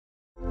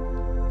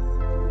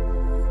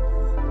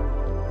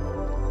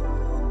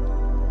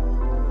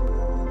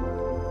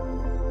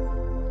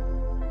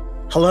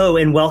Hello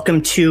and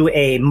welcome to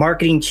a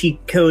Marketing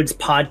Cheat Codes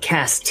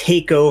podcast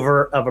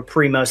takeover of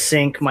Aprimo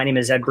Sync. My name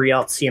is Ed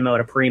Brielt, CMO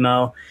at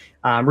Aprimo.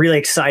 I'm really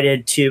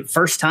excited to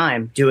first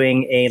time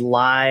doing a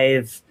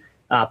live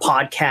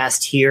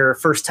podcast here.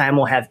 First time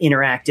we'll have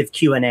interactive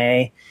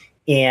Q&A,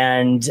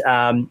 and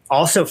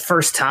also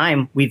first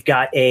time we've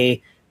got a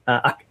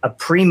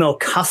Aprimo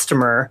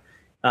customer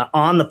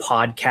on the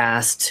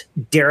podcast,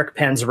 Derek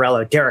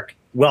Panzarello. Derek,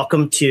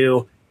 welcome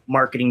to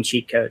Marketing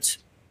Cheat Codes.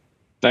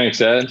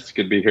 Thanks, Ed. It's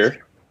good to be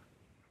here.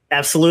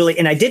 Absolutely.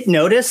 And I did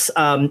notice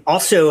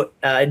also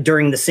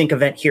during the Sync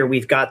event here,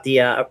 we've got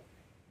the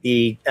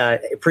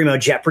Aprimo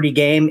Jeopardy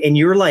game, and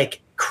you're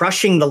like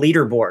crushing the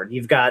leaderboard.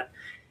 You've got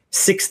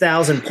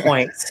 6,000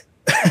 points.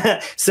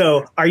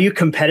 So are you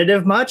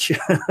competitive much?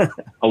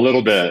 A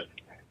little bit.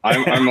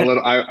 I'm a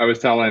little, I was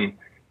telling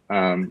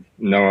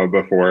Noah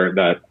before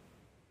that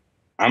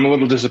I'm a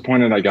little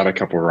disappointed I got a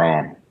couple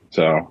wrong.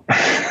 So.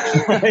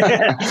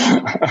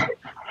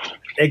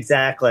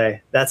 Exactly.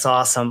 That's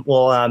awesome.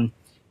 Well,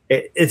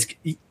 it's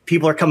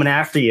people are coming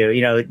after you.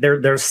 You know,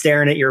 they're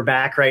staring at your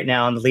back right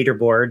now on the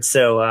leaderboard.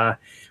 So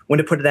when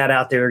to put that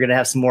out there, we're going to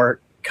have some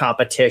more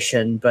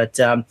competition. But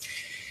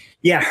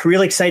yeah,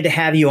 really excited to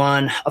have you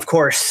on. Of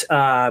course,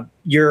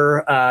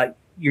 you're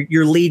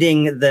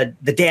leading the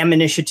DAM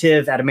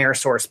initiative at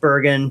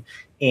AmerisourceBergen,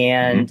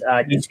 and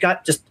you've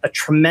got just a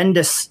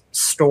tremendous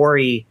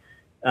story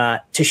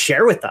to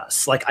share with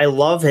us. Like, I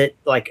love it.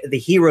 Like the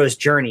hero's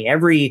journey,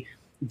 every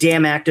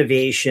DAM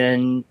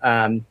activation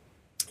and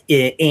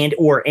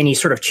or any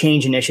sort of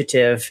change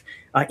initiative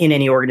in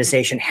any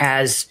organization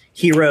has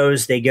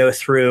heroes. They go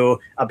through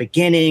a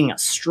beginning, a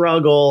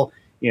struggle,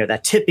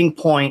 that tipping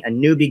point, a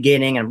new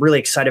beginning. I'm really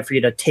excited for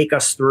you to take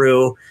us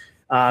through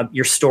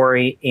your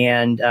story.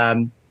 And,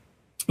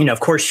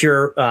 of course,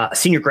 you're a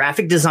senior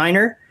graphic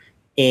designer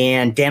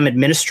and DAM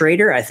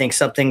administrator. I think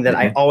something that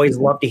I always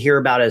love to hear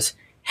about is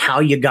how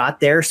you got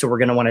there. So we're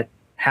going to want to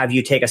have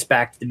you take us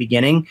back to the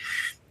beginning.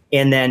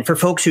 And then for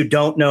folks who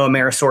don't know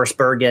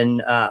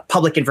AmerisourceBergen,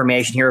 public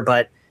information here,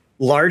 but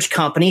large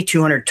company,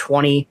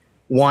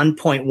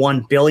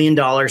 $221.1 billion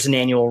in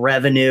annual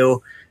revenue,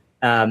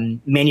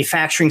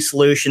 manufacturing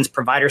solutions,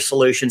 provider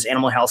solutions,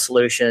 animal health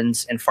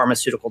solutions, and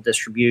pharmaceutical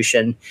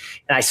distribution.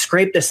 And I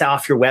scraped this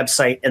off your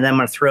website, and then I'm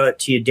going to throw it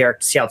to you,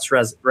 Derek, to see how it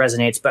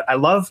resonates. But I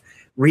love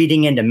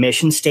reading into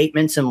mission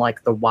statements and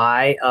like the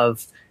why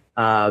of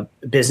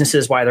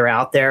businesses, why they're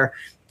out there.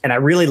 And I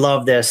really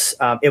love this.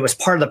 It was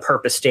part of the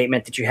purpose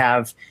statement that you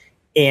have.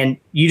 And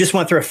you just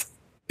went through a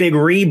big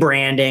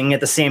rebranding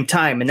at the same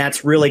time. And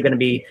that's really going to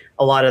be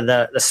a lot of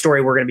the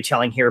story we're going to be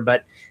telling here.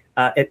 But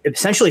it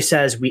essentially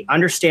says, we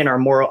understand our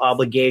moral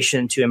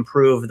obligation to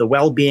improve the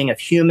well-being of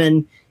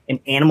human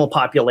and animal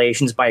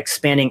populations by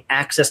expanding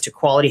access to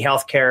quality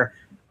healthcare,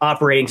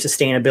 operating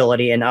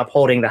sustainability, and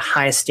upholding the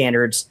highest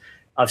standards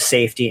of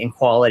safety and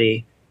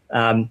quality.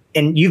 And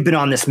you've been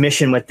on this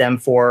mission with them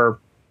for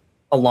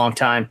a long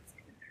time.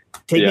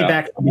 Take me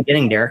back to the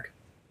beginning, Derek.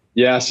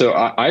 Yeah, so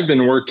I've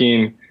been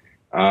working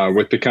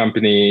with the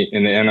company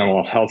in the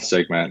animal health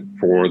segment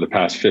for the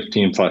past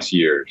 15 plus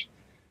years.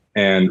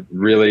 And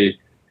really,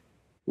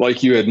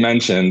 like you had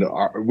mentioned,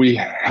 we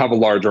have a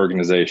large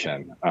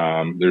organization.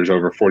 There's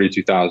over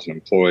 42,000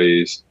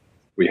 employees.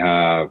 We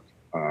have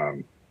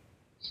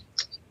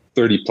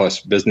 30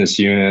 plus business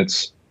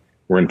units.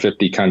 We're in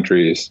 50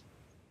 countries.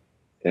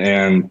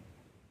 And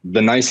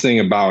the nice thing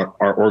about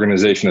our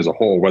organization as a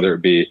whole, whether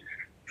it be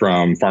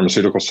from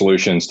pharmaceutical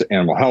solutions to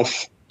animal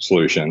health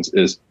solutions,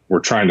 is we're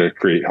trying to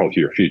create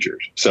healthier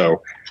futures.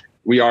 So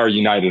we are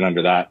united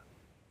under that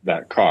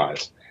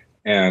cause.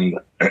 And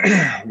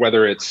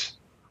whether it's,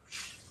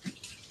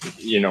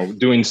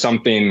 doing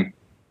something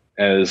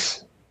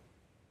as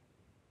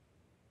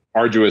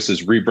arduous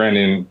as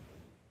rebranding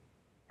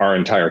our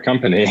entire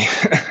company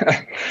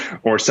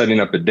or setting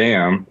up a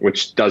dam,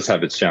 which does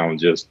have its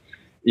challenges,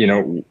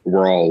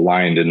 we're all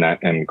aligned in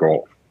that end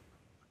goal.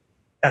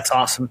 That's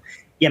awesome.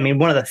 Yeah, I mean,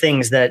 one of the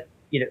things that,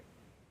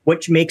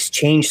 what makes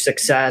change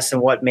success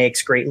and what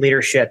makes great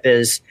leadership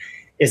is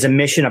a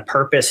mission, a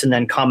purpose, and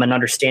then common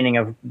understanding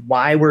of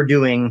why we're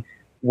doing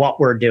what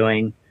we're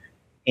doing.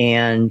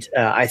 And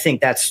I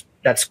think that's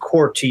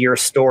core to your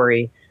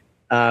story.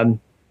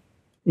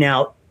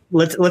 Now,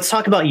 let's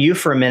talk about you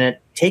for a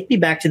minute. Take me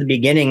back to the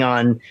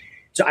beginning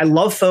so I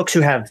love folks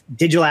who have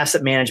digital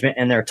asset management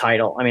in their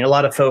title. I mean, a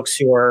lot of folks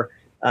who are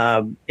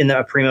in the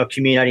Aprimo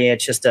community,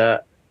 it's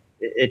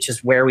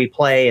just where we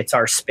play. It's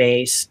our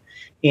space.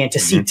 And to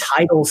see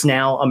titles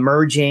now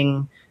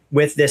emerging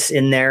with this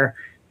in there,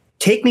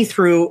 take me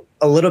through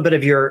a little bit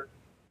of your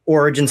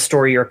origin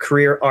story, your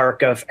career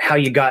arc of how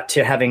you got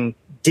to having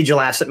digital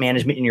asset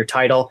management in your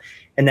title.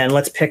 And then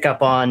let's pick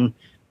up on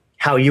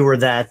how you were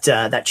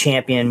that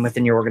champion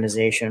within your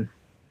organization.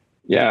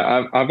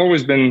 Yeah, I've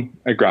always been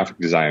a graphic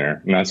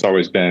designer, and that's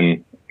always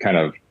been kind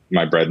of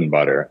my bread and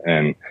butter.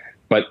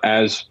 But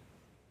as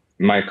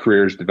my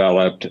career's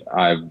developed,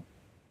 I've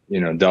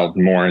delved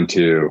more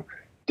into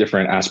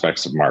different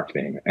aspects of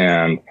marketing.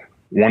 And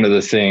one of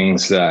the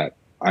things that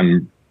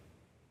I'm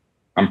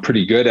I'm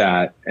pretty good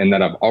at, and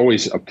that I've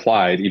always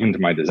applied even to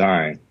my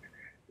design,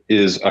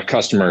 is a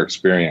customer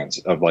experience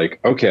of like,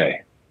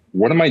 okay,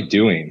 what am I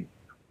doing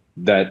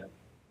that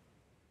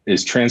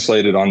is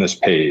translated on this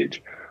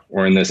page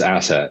or in this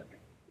asset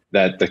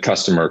that the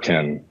customer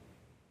can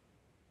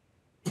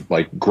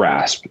like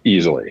grasp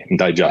easily and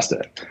digest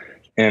it?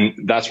 And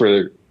that's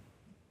where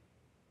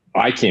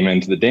I came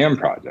into the DAM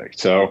project.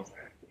 So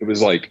it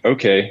was like,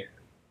 okay,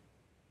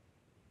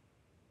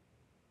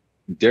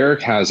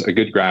 Derek has a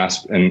good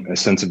grasp and a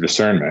sense of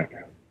discernment.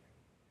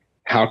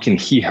 How can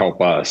he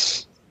help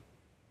us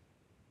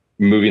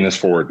moving this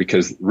forward?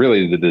 Because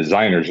really the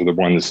designers are the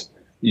ones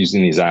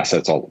using these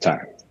assets all the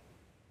time.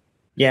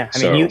 Yeah. I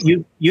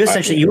mean, you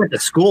essentially, you went to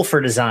school for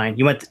design.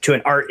 You went to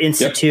an art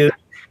institute,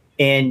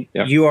 and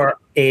you are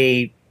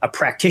a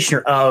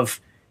practitioner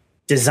of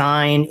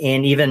design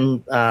and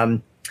even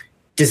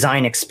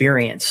design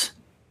experience.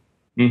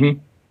 Mm-hmm.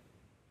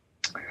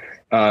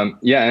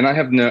 And I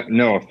have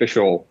no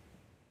official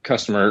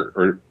customer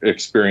or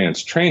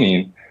experience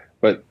training,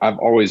 but I've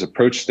always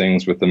approached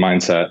things with the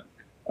mindset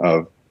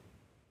of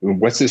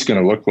what's this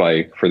going to look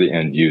like for the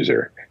end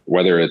user,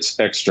 whether it's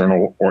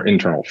external or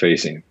internal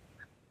facing.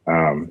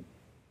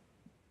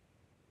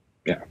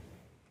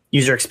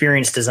 User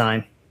experience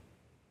design.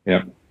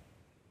 Yeah.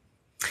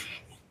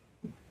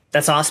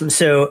 That's awesome.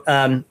 So,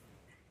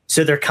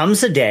 so there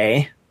comes a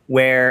day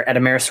where at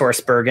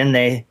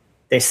AmerisourceBergen,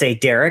 they say,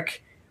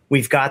 Derek,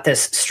 we've got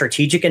this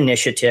strategic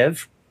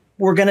initiative.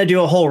 We're going to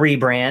do a whole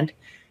rebrand.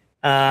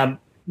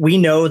 We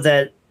know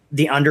that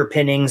the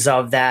underpinnings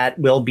of that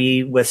will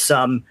be with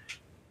some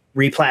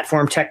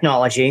replatform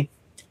technology,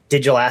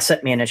 digital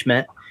asset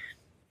management.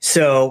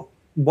 So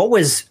what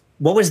was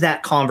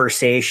that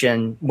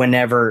conversation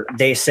whenever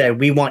they said,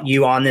 we want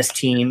you on this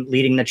team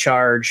leading the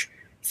charge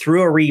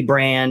through a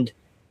rebrand,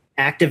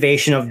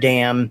 activation of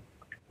DAM?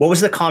 What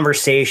was the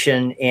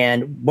conversation,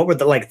 and what were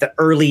the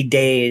early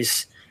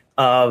days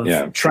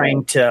of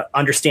trying to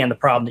understand the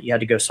problem that you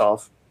had to go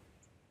solve?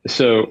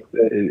 So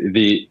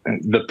the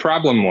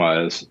problem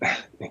was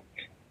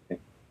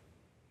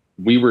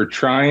we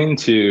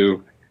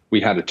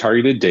had a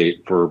targeted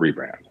date for a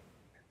rebrand,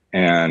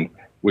 and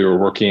we were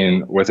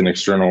working with an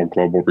external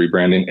global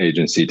rebranding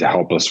agency to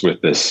help us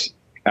with this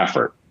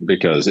effort,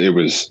 because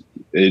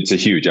it's a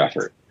huge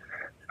effort.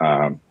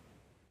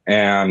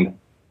 And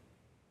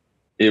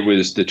it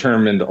was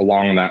determined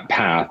along that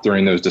path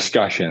during those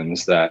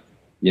discussions that,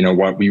 you know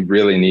what, we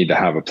really need to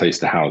have a place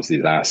to house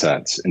these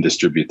assets and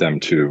distribute them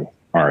to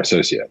our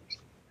associates.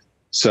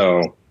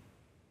 So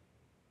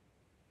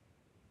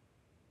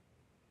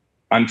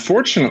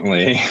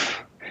unfortunately,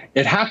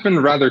 it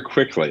happened rather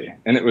quickly.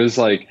 And it was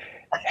like,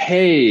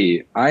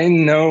 hey, I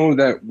know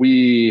that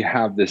we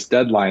have this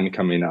deadline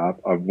coming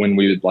up of when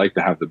we would like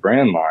to have the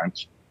brand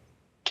launch,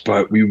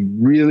 but we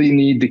really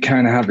need to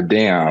kind of have a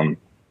DAM.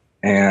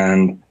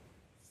 And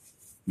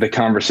the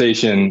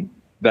conversation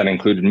that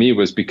included me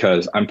was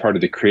because I'm part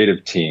of the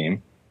creative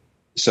team.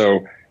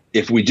 So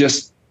if we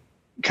just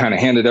kind of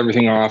handed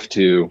everything off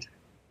to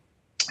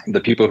the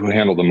people who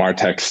handle the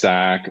MarTech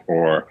stack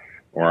or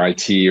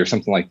IT or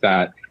something like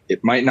that,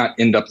 it might not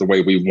end up the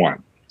way we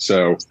want.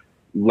 So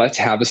let's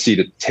have a seat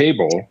at the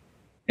table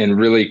and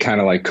really kind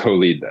of like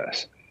co-lead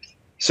this.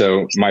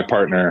 So my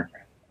partner,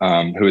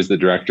 who is the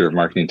director of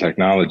marketing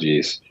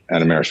technologies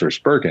at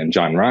AmerisourceBergen,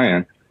 John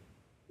Ryan,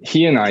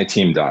 he and I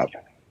teamed up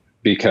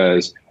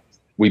because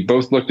we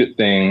both looked at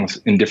things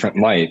in different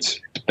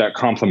lights that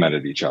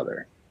complemented each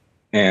other.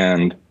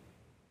 And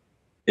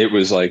it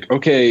was like,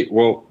 okay,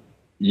 well,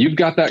 you've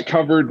got that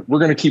covered. We're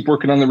going to keep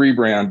working on the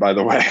rebrand, by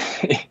the way.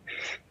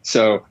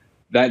 So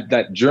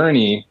that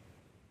journey,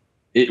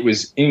 it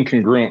was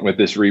incongruent with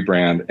this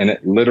rebrand, and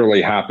it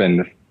literally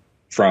happened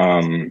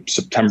from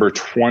September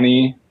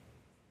 20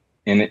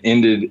 and it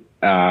ended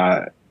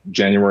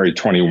January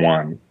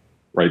 21,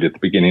 right at the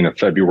beginning of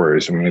February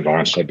is when we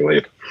launched, I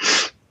believe.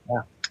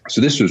 Yeah.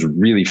 So this was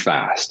really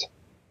fast.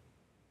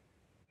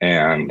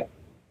 And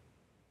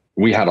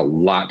we had a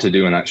lot to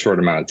do in that short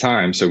amount of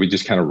time. So we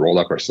just kind of rolled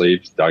up our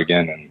sleeves, dug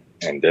in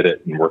and did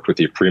it, and worked with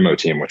the Aprimo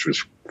team, which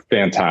was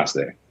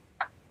fantastic.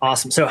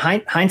 Awesome. So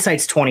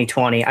hindsight's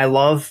 2020. I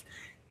love,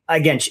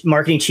 again,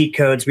 marketing cheat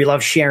codes. We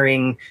love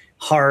sharing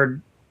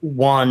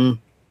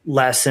hard-won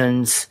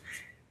lessons.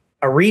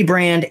 A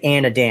rebrand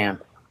and a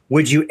DAM.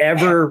 Would you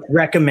ever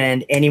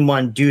recommend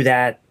anyone do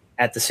that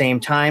at the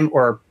same time,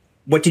 or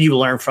what did you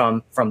learn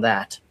from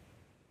that?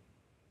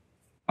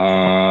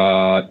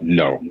 No.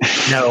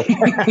 No.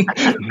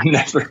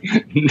 Never.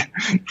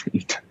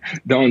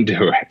 Don't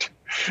do it.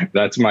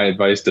 That's my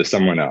advice to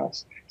someone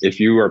else. If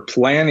you are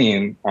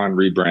planning on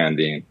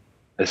rebranding,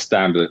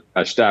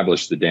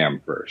 establish the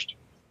DAM first.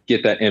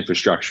 Get that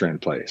infrastructure in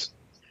place,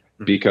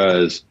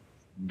 because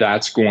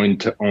that's going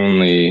to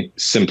only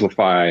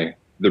simplify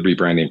the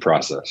rebranding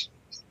process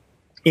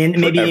and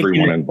maybe for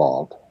everyone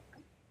involved.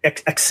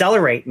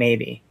 Accelerate,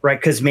 maybe, right?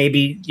 Because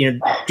maybe, due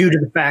to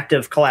the fact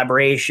of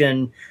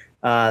collaboration,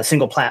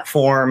 single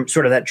platform,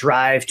 sort of that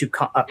drive to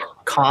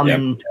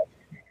common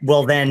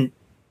will then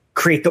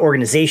create the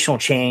organizational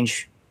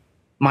change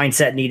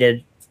mindset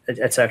needed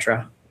et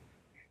cetera.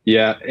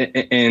 Yeah.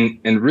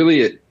 And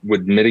really it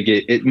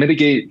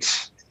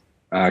mitigates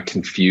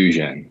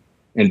confusion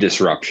and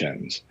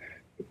disruptions.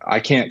 I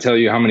can't tell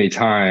you how many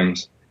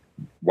times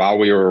while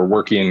we were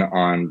working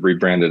on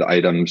rebranded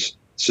items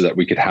so that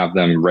we could have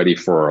them ready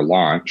for our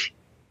launch,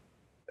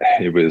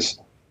 it was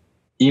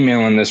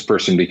emailing this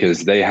person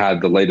because they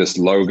had the latest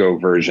logo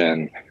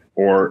version,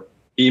 or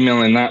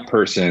emailing that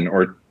person,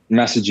 or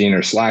messaging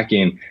or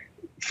slacking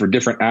for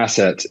different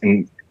assets.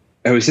 And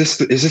oh, is this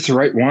the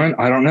right one?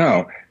 I don't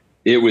know.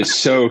 It was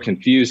so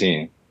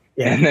confusing.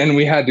 Yeah. And then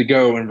we had to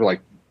go and we're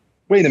like,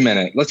 wait a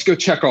minute, let's go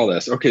check all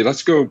this. Okay,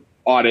 let's go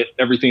audit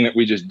everything that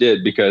we just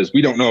did because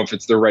we don't know if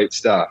it's the right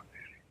stuff.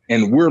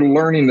 And we're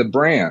learning the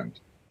brand.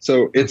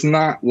 So it's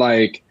not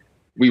like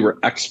we were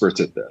experts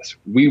at this.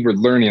 We were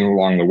learning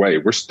along the way.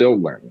 We're still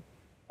learning.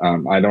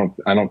 I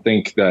don't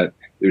think that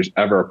there's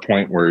ever a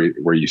point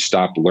where you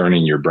stop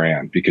learning your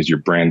brand because your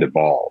brand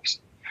evolves.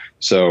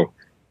 So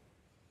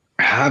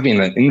having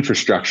an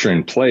infrastructure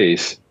in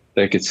place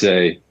that could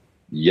say,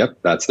 yep,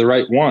 that's the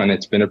right one.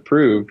 It's been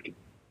approved.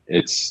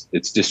 It's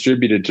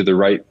distributed to the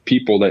right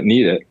people that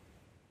need it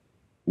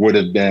would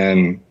have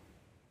been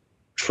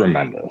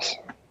tremendous.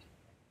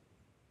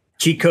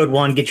 Cheat code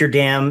 1, get your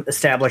dam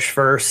established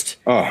first.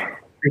 Oh,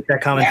 create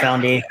that common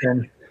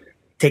foundation,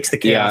 takes the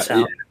chaos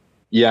out.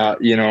 Yeah.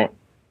 You know,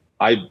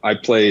 I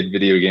played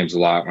video games a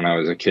lot when I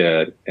was a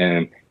kid,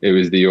 and it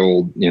was the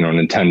old,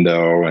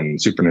 Nintendo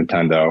and Super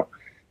Nintendo.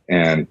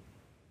 And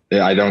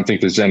I don't think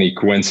there's any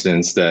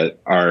coincidence that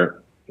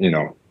our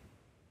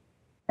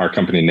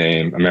company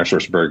name,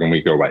 AmerisourceBergen,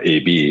 we go by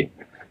AB.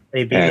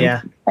 AB, and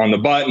yeah. On the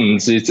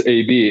buttons, it's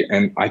AB.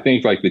 And I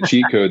think like the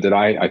cheat code that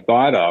I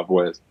thought of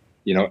was,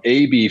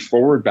 AB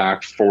forward,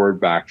 back,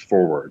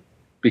 forward,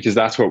 because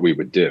that's what we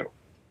would do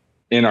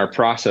in our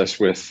process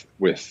with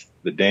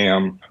the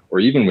dam or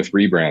even with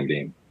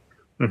rebranding.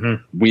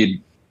 Mm-hmm.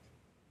 We'd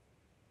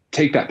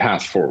take that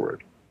path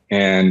forward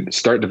and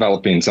start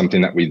developing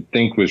something that we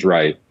think was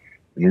right,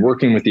 and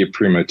working with the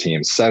Aprimo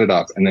team, set it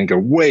up, and then go,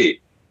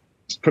 wait,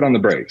 let's put on the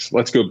brakes.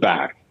 Let's go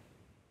back.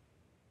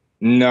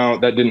 No,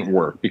 that didn't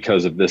work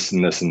because of this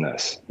and this and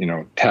this.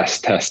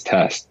 Test,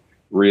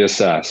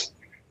 reassess,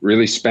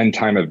 really spend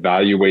time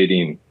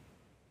evaluating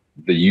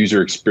the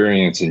user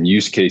experience and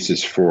use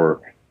cases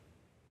for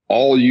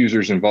all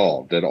users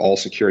involved at all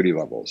security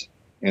levels,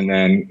 and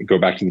then go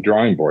back to the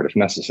drawing board if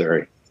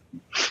necessary.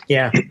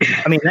 Yeah.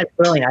 I mean, that's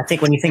brilliant. I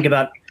think when you think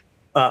about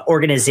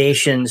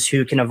organizations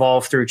who can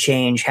evolve through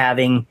change,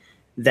 having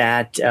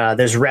that,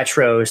 those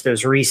retros,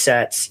 those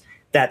resets,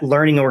 that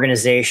learning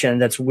organization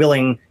that's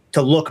willing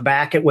to look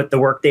back at what the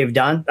work they've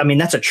done. I mean,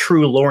 that's a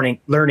true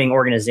learning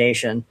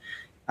organization.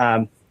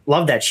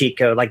 Love that cheat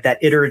code, like that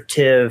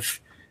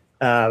iterative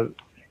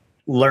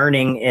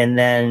learning and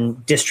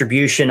then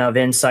distribution of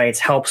insights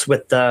helps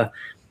with the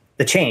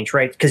change,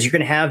 right? Because you're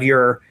going to have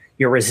your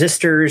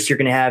resistors, you're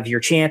going to have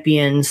your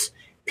champions.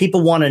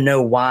 People want to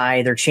know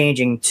why they're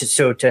changing.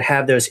 So to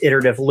have those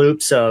iterative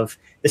loops of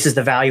this is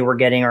the value we're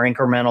getting, our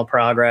incremental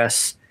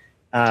progress.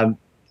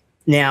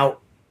 Now,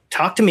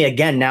 talk to me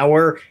again.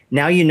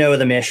 Now you know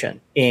the mission,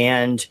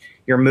 and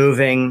you're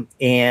moving,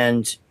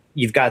 and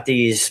you've got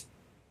these.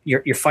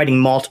 You're fighting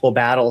multiple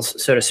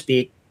battles, so to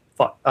speak,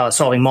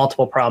 solving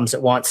multiple problems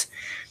at once.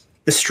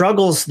 The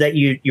struggles that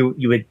you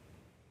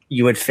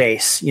would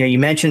face. You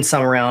mentioned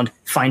some around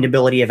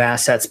findability of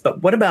assets,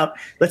 but what about?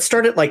 Let's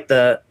start at like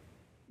the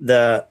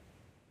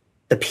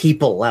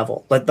people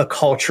level, like the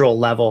cultural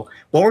level.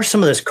 What were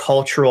some of those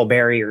cultural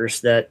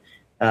barriers that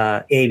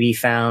AB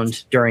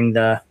found during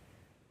the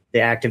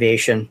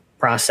activation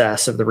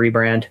process of the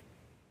rebrand?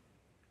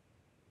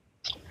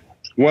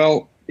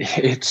 Well,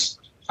 it's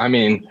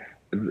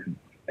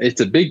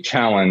a big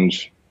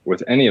challenge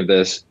with any of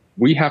this.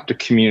 We have to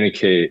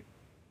communicate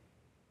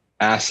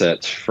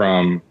assets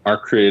from our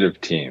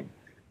creative team,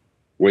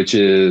 which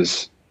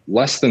is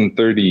less than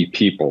 30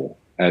 people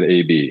at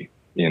AB,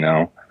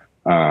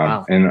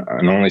 wow.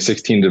 and only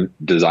 16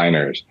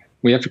 designers.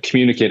 We have to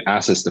communicate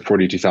assets to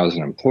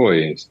 42,000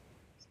 employees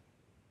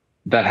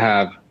that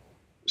have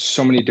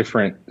so many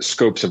different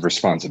scopes of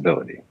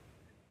responsibility.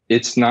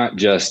 It's not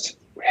just,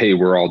 hey,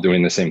 we're all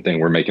doing the same thing,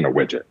 we're making a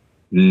widget.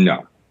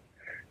 No.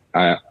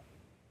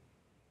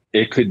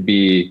 It could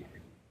be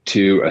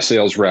to a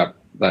sales rep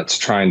that's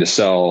trying to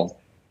sell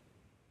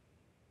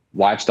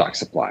livestock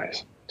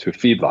supplies to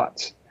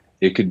feedlots.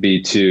 It could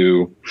be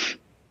to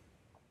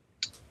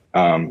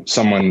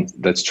someone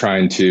that's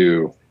trying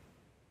to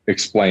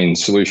explain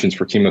solutions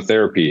for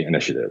chemotherapy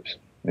initiatives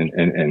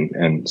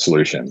and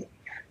solutions.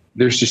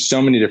 There's just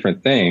so many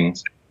different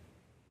things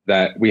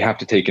that we have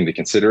to take into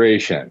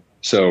consideration.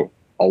 So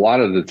a lot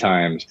of the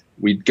times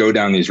we'd go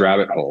down these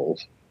rabbit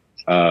holes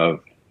of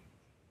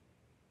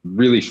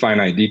really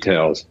finite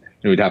details,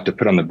 and we'd have to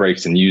put on the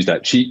brakes and use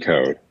that cheat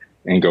code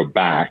and go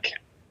back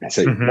and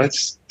say,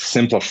 let's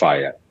simplify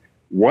it.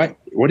 What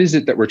is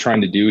it that we're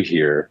trying to do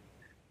here?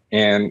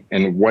 And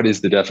what is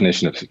the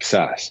definition of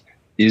success?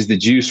 Is the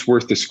juice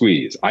worth the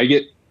squeeze?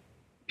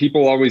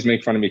 People always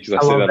make fun of me because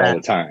I say that all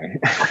the time.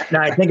 No,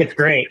 I think it's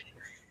great.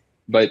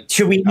 But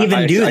should we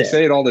even do that? I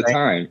say it all the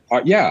time.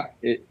 Yeah.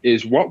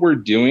 Is what we're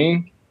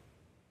doing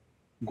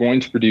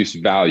going to produce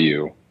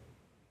value?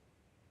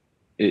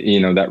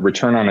 That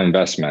return on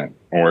investment,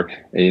 or,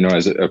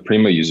 as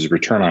Aprimo uses,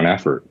 return on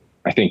effort.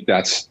 I think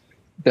that's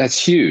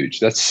huge.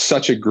 That's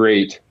such a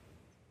great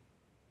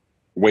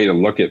way to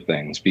look at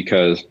things,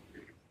 because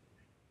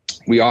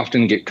we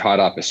often get caught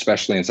up,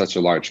 especially in such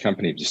a large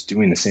company, just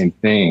doing the same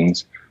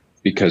things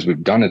because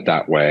we've done it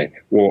that way.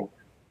 Well,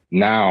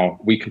 now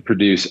we can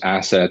produce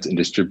assets and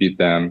distribute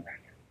them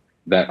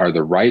that are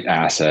the right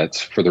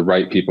assets for the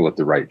right people at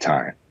the right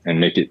time,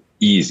 and make it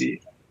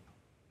easy.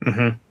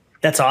 Mm-hmm.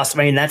 That's awesome.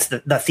 I mean, that's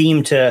the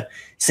theme to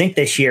Sync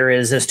this year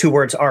is those two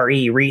words,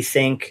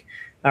 rethink,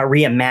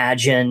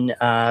 reimagine,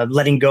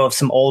 letting go of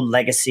some old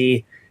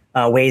legacy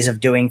ways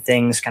of doing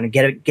things, kind of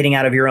getting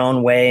out of your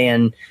own way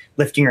and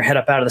lifting your head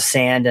up out of the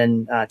sand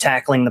and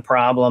tackling the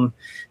problem.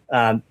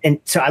 And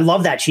so I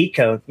love that cheat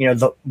code.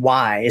 The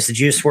why is the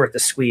juice worth the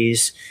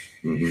squeeze.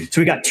 Mm-hmm. So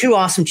we got two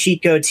awesome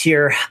cheat codes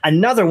here.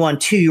 Another one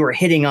too you were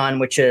hitting on,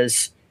 which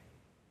is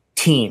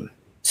team.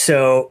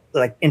 So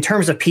like in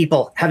terms of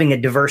people having a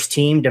diverse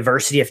team,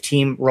 diversity of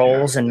team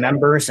roles and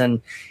members,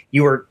 and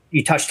you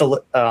touched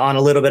on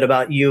a little bit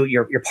about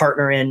your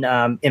partner in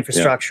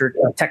infrastructure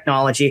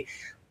technology.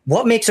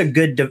 What makes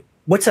the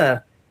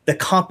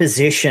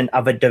composition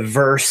of a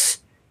diverse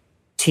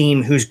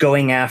team who's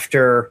going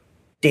after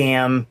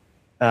DAM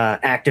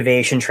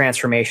activation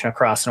transformation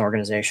across an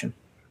organization?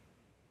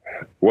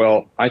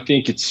 Well, I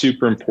think it's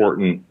super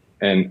important,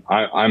 and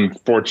I'm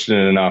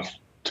fortunate enough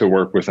to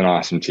work with an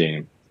awesome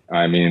team.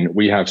 I mean,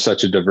 we have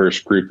such a diverse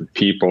group of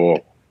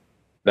people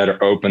that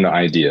are open to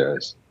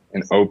ideas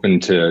and open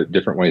to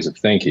different ways of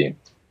thinking.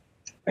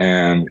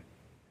 And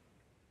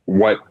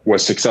what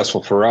was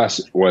successful for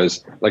us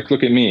was, like,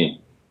 look at me.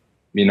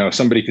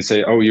 Somebody could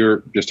say, oh,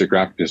 you're just a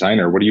graphic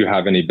designer. What do you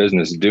have any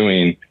business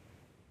doing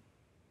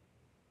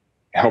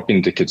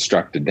helping to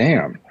construct a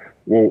dam?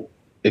 Well,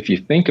 if you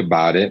think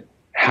about it,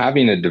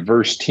 having a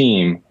diverse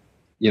team,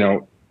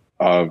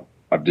 of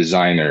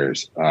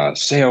designers,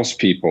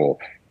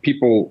 salespeople,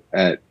 people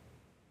at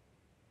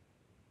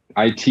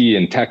IT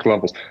and tech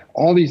levels,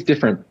 all these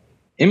different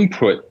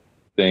input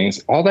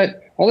things, all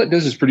that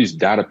does is produce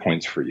data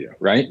points for you,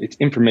 right? It's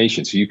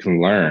information, so you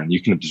can learn,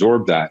 you can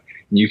absorb that,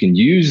 and you can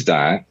use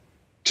that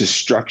to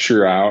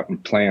structure out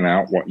and plan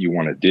out what you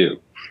want to do.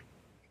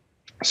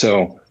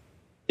 So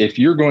if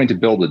you're going to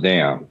build a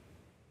dam,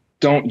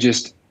 don't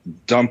just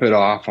dump it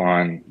off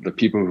on the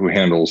people who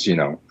handles,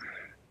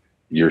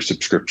 your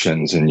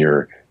subscriptions and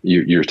your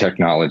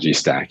technology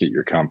stack at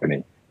your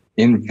company.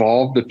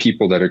 Involve the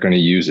people that are going to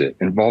use it.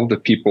 Involve the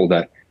people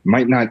that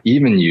might not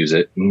even use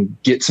it, and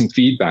get some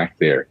feedback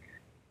there.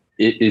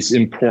 It is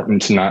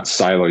important to not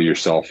silo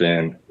yourself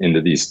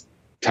into these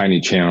tiny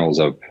channels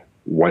of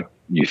what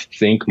you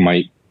think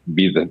might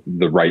be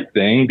the right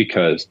thing,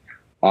 because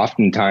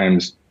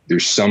oftentimes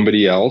there's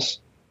somebody else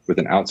with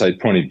an outside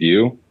point of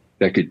view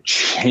that could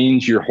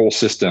change your whole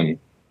system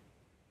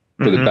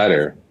for the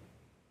better,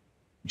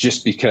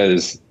 just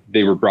because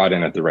they were brought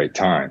in at the right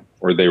time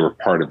or they were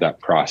part of that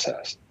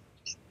process.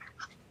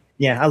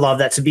 Yeah, I love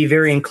that. To be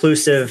very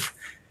inclusive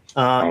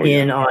on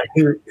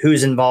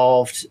who's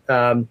involved.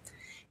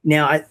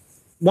 Now,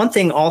 one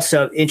thing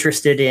also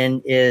interested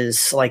in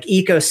is like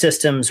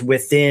ecosystems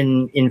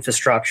within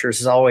infrastructures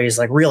is always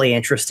like really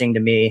interesting to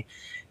me.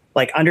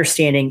 Like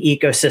understanding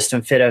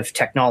ecosystem fit of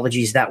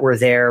technologies that were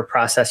there,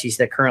 processes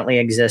that currently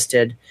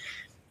existed.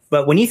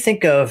 But when you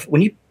think of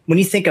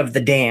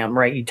the dam,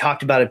 right? You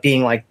talked about it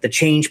being like the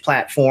change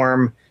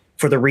platform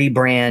for the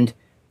rebrand.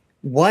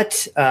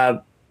 What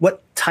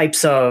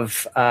types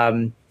of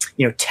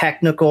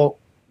technical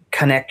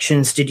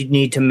connections did you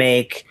need to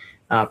make?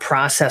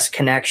 Process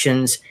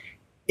connections?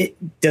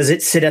 Does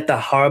it sit at the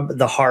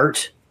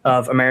heart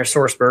of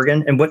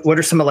AmerisourceBergen? And what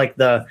are some of like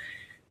the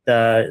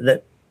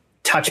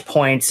touch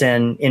points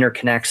and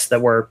interconnects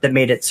that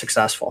made it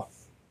successful?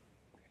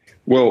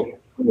 Well,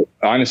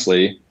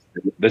 honestly,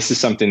 this is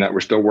something that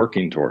we're still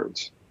working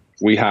towards.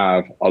 We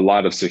have a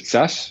lot of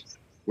success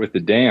with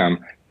the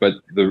dam, but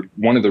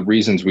one of the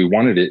reasons we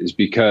wanted it is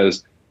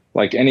because,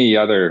 like any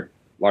other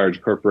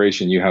large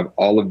corporation, you have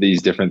all of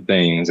these different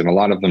things, and a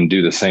lot of them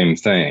do the same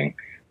thing.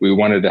 We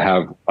wanted to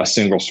have a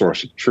single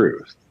source of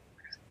truth,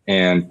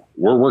 and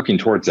we're working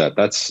towards that.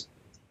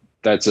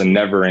 That's a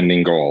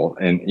never-ending goal,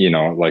 and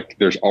like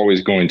there's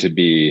always going to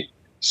be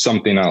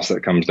something else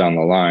that comes down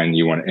the line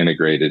you want to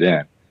integrate it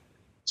in.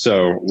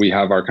 So we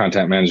have our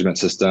content management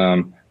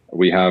system.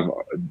 We have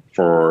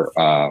for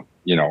all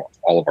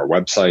of our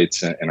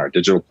websites and our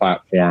digital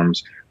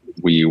platforms.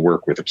 We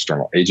work with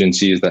external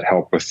agencies that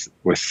help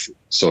with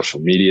social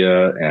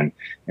media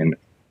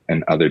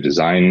and other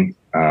design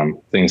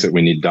things that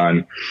we need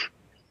done.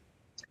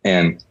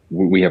 And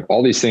we have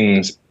all these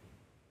things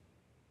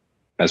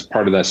as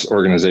part of this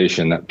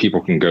organization that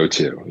people can go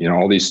to,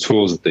 all these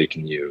tools that they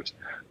can use.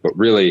 But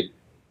really,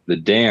 the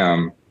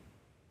dam,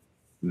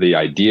 the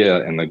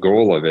idea and the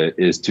goal of it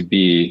is to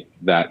be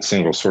that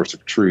single source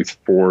of truth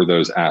for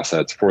those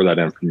assets, for that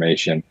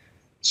information,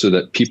 so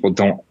that people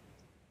don't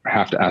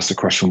have to ask the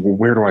question, well,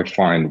 where do I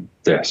find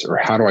this, or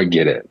how do I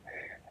get it?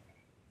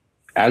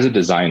 As a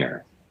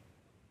designer,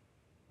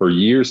 for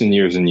years and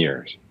years and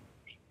years,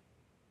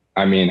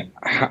 I mean,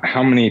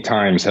 how many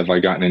times have I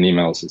gotten an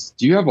email that says,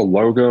 do you have a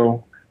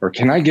logo? Or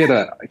can I get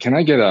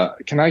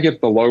the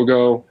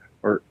logo?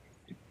 Or,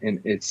 and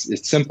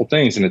it's simple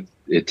things, and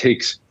it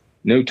takes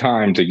no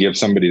time to give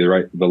somebody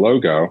the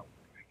logo,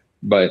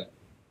 but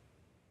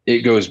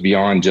it goes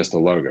beyond just a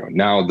logo.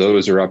 Now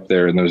those are up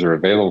there and those are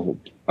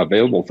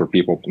available for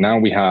people. Now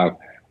we have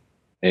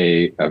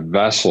a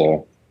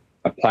vessel,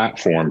 a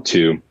platform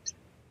to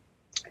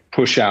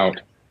push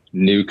out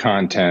new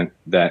content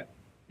that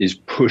is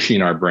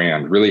pushing our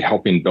brand, really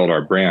helping build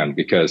our brand.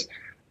 Because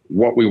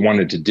what we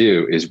wanted to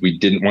do is we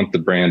didn't want the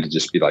brand to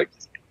just be like,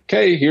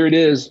 okay, here it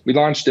is, we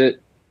launched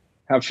it,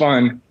 have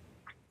fun.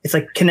 It's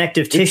like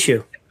connective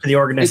tissue for the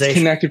organization. It's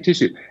connective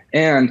tissue.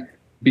 And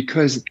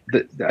because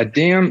a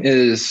dam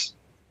it's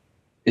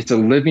a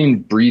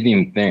living,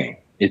 breathing thing.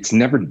 It's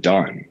never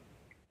done.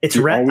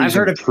 I've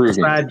heard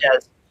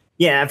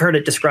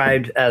it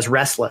described as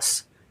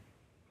restless.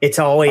 It's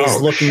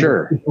always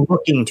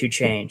looking to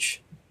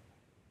change.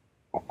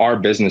 Our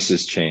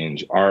businesses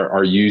change,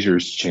 our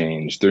users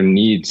change, their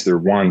needs, their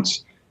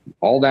wants,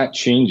 all that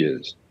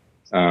changes.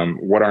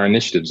 What our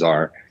initiatives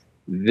are.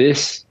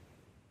 This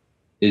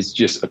is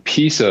just a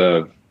piece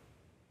of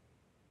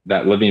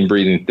that living,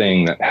 breathing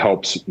thing that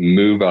helps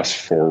move us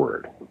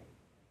forward.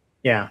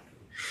 Yeah.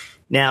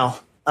 Now,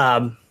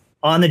 on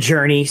the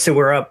journey,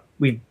 so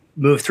we've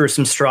moved through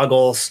some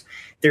struggles.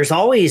 There's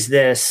always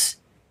this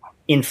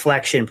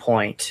inflection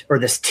point or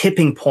this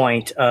tipping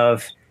point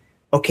of,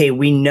 okay,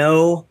 we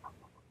know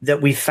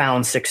that we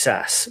found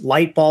success.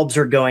 Light bulbs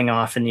are going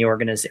off in the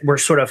organization. We're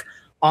sort of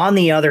on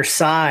the other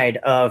side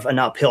of an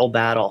uphill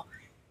battle.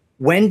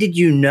 When did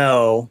you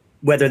know,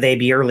 whether they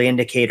be early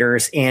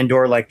indicators and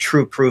or like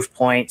true proof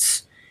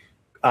points,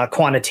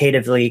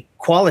 qualitatively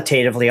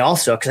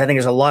also, because I think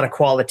there's a lot of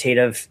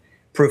qualitative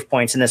proof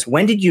points in this.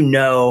 When did you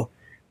know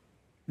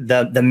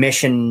the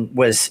mission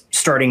was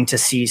starting to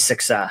see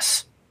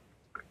success?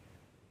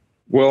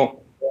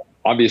 Well,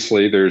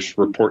 obviously, there's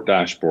report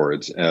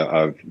dashboards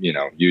of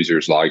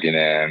users logging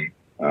in,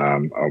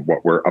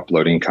 what we're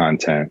uploading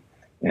content,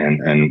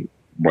 and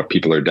what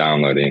people are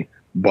downloading.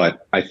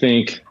 But I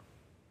think,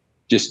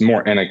 just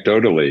more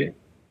anecdotally,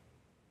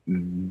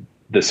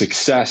 the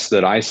success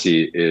that I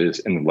see is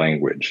in the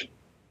language.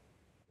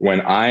 When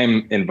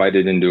I'm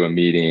invited into a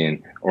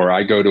meeting, or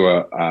I go to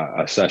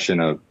a session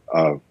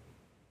of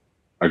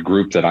a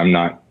group that I'm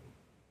not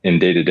in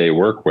day-to-day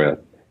work with,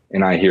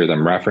 and I hear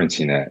them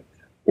referencing it,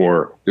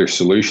 or their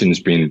solutions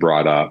being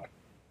brought up,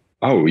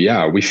 oh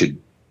yeah, we should,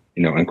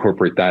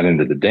 incorporate that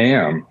into the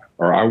dam,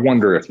 or I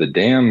wonder if the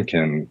dam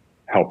can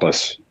help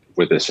us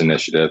with this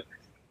initiative.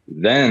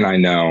 Then I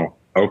know,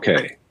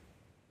 okay,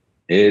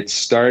 it's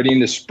starting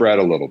to spread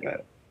a little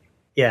bit.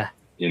 Yeah.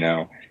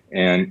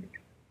 And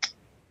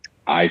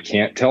I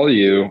can't tell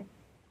you,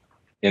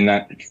 in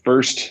that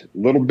first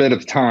little bit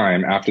of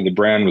time after the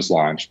brand was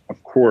launched,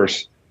 of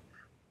course,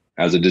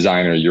 as a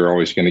designer, you're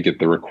always going to get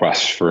the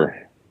requests for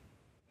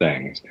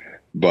things.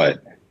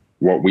 But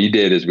what we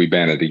did is we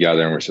banded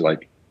together and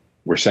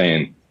we're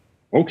saying,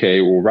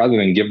 okay, well, rather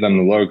than give them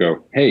the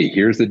logo, hey,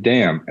 here's the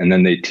dam. And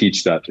then they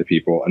teach that to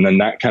people. And then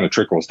that kind of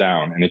trickles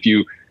down. And if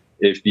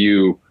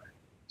you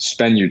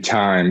spend your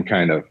time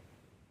kind of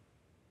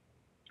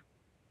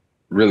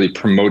really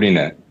promoting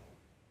it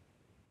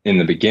in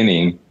the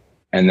beginning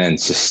and then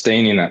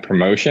sustaining that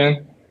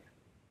promotion,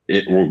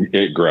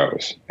 it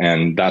grows.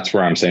 And that's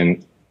where I'm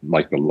saying,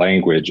 like, the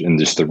language and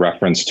just the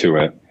reference to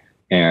it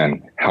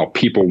and how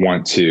people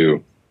want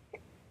to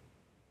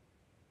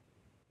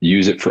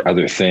use it for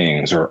other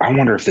things. Or I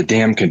wonder if the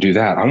dam can do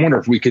that. I wonder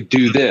if we could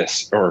do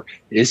this, or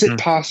is it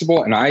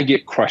possible? And I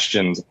get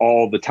questions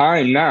all the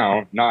time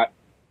now, not,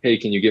 hey,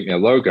 can you get me a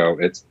logo?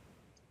 It's,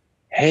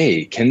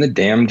 hey, can the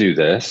dam do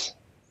this?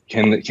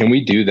 Can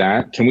we do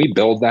that? Can we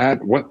build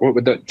that? What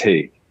would that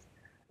take?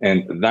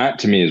 And that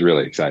to me is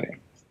really exciting.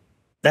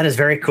 That is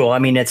very cool. I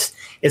mean, it's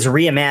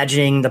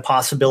reimagining the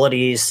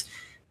possibilities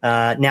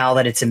now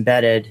that it's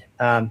embedded.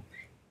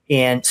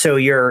 And so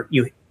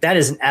that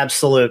is an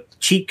absolute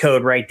cheat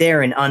code right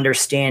there in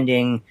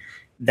understanding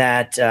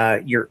that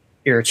you're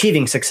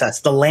achieving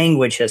success. The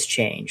language has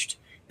changed.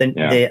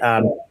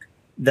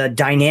 The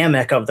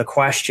dynamic of the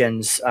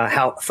questions,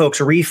 how folks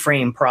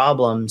reframe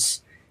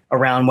problems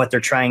around what they're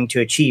trying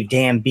to achieve.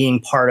 Damn,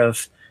 being part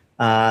of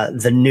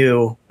the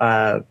new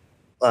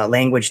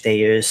language they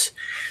use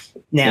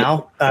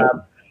now.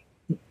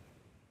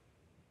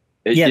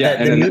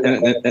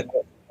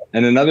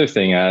 And another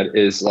thing, Ed,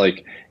 is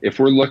like, if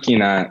we're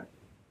looking at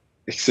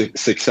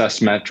success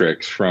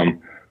metrics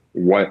from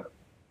what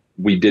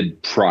we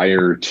did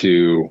prior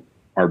to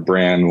our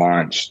brand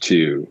launch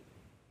to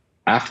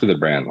after the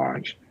brand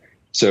launch.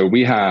 So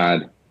we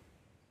had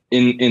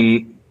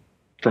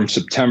from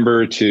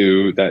September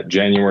to that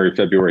January,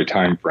 February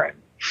timeframe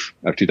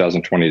of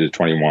 2020 to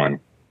 21,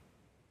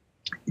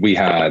 we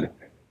had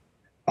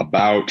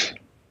about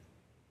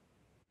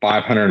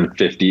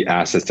 550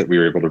 assets that we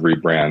were able to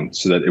rebrand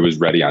so that it was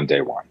ready on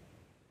day one.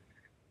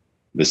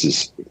 This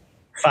is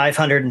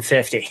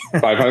 550.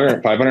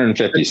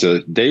 550.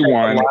 So day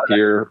one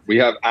here, we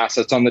have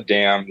assets on the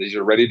dam. These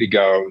are ready to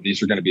go.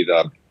 These are going to be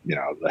the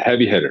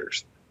heavy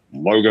hitters,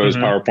 logos,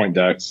 PowerPoint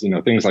decks,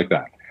 things like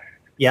that.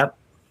 Yep.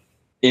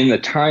 In the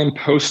time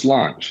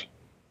post-launch,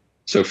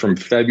 so from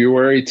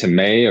February to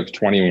May of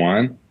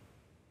 21,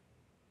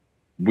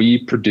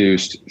 we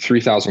produced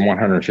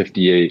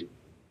 3,158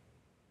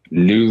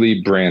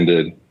 newly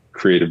branded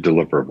creative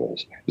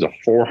deliverables. It was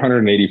a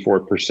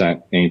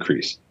 484%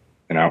 increase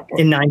in output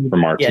in 90,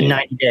 from our team.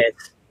 90 days.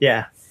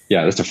 Yeah.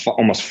 Yeah, that's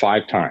almost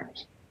 5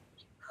 times.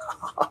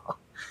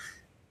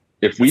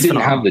 If we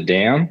didn't have the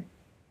dam,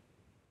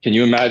 can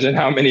you imagine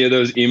how many of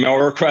those email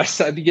requests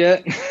I'd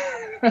get?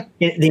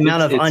 The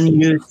amount of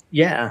unused,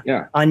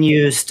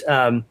 unused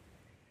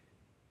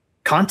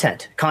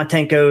content.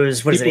 Content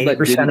goes, what people is it, 8%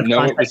 that didn't of know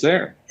content? it was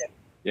there.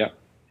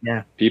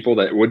 Yeah. People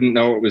that wouldn't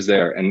know it was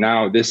there. And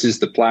now this is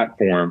the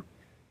platform,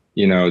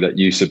 that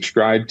you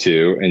subscribe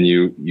to and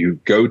you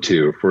go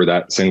to for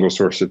that single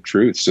source of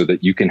truth so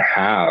that you can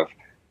have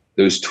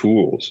those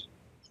tools,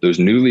 those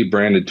newly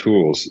branded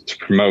tools to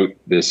promote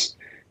this,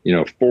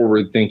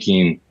 forward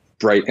thinking,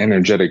 bright,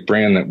 energetic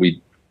brand that we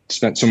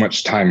spent so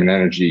much time and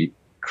energy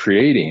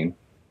creating.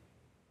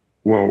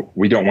 Well,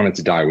 we don't want it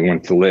to die. We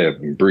want it to live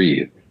and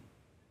breathe.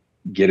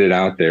 Get it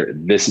out there.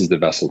 This is the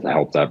vessel to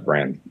help that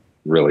brand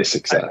really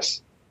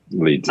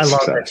lead to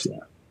success.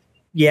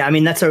 Yeah. I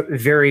mean, that's a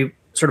very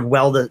sort of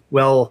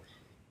well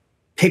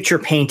picture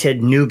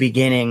painted new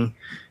beginning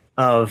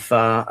of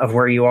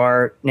where you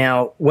are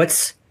now.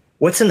 What's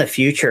in the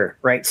future,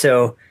 right?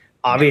 So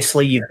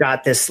obviously you've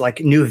got this like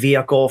new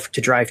vehicle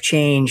to drive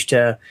change,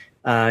 to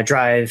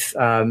drive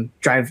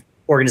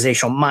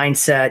organizational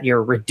mindset.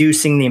 You're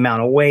reducing the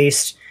amount of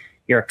waste.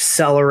 You're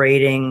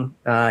accelerating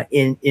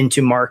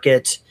into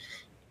market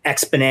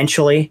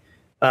exponentially.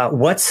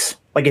 What's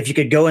like, if you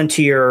could go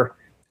into your,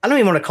 I don't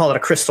even want to call it a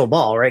crystal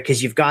ball, right?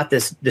 Because you've got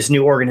this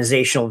new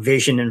organizational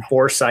vision and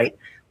foresight.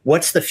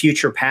 What's the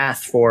future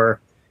path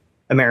for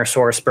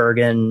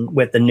AmerisourceBergen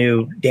with the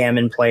new dam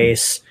in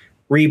place,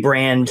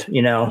 rebrand,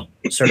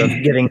 sort of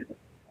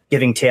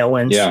giving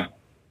tailwinds? Yeah.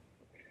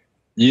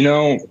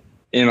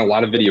 In a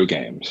lot of video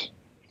games,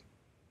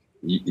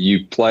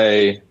 you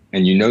play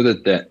and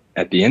that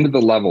at the end of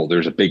the level,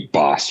 there's a big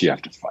boss you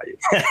have to fight.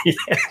 Yeah.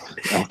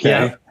 Okay.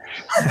 Yeah.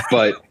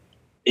 But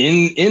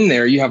in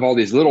there, you have all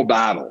these little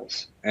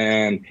battles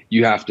and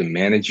you have to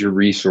manage your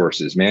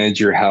resources, manage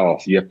your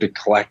health. You have to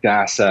collect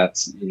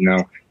assets,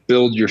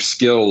 build your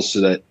skills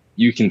so that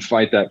you can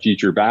fight that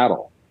future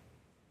battle.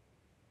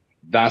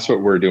 That's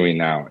what we're doing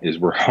now is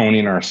we're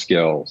honing our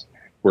skills.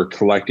 We're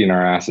collecting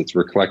our assets.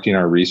 We're collecting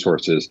our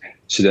resources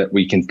so that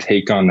we can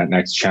take on that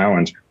next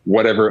challenge,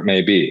 whatever it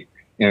may be.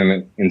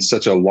 And in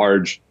such a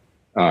large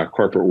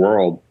corporate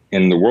world,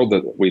 in the world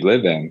that we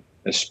live in,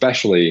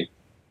 especially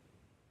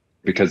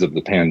because of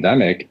the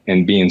pandemic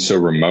and being so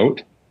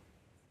remote,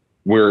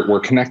 we're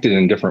connected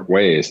in different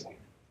ways.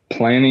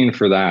 Planning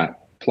for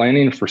that,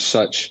 planning for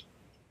such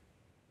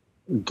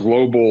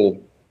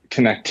global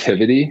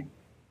connectivity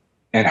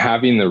and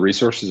having the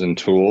resources and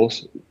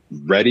tools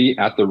ready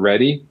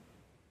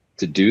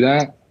to do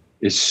that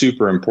is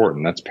super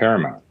important. That's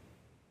paramount.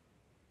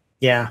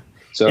 Yeah.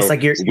 So it's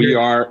like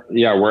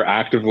we're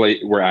actively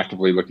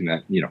looking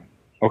at,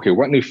 okay,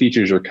 what new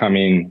features are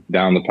coming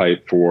down the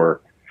pipe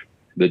for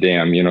the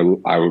dam?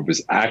 I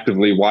was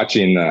actively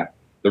watching the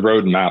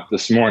roadmap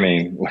this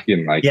morning,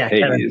 looking like,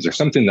 hey, Kevin, is there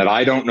something that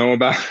I don't know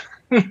about?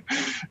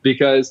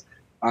 Because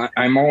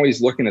I'm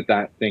always looking at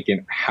that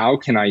thinking, how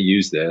can I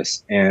use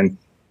this? And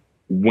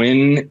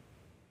when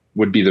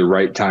would be the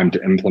right time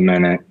to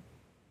implement it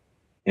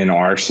in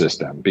our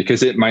system?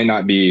 Because it might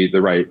not be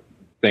the right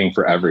thing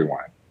for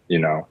everyone,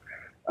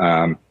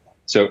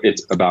 So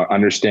it's about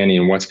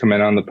understanding what's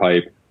coming on the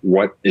pipe,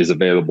 what is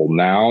available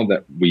now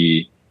that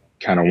we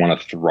kind of want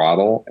to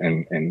throttle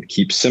and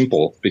keep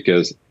simple,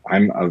 because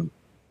I'm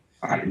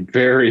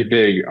very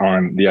big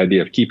on the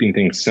idea of keeping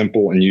things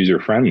simple and user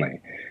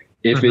friendly.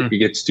 If it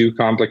gets too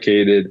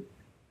complicated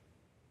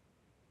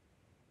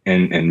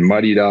and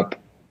muddied up,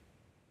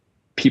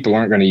 people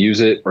aren't going to use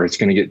it, or it's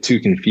going to get too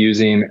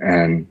confusing,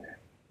 and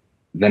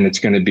then it's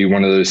going to be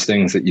one of those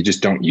things that you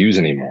just don't use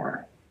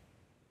anymore.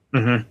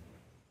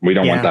 We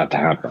don't want that to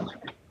happen.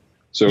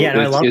 So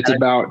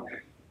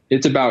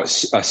it's about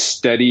a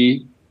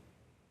steady,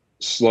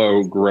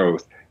 slow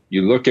growth.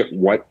 You look at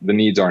what the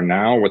needs are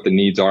now, what the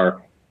needs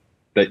are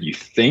that you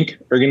think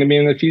are going to be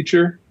in the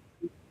future,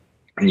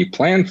 and you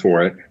plan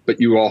for it, but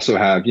you also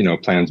have,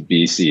 plans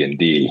B, C, and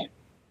D.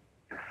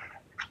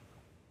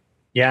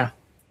 Yeah.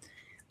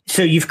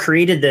 So you've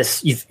created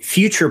this, you've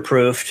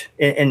future-proofed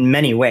in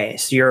many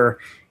ways. You've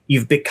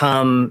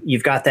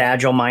got the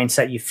agile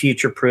mindset, you've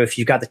future-proofed,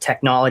 you've got the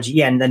technology.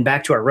 Yeah. And then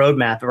back to our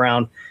roadmap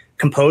around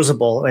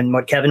composable and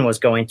what Kevin was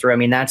going through. I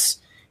mean, that's,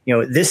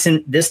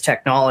 this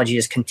technology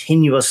is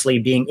continuously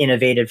being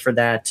innovated for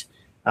that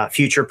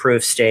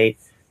future-proof state.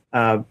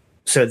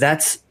 So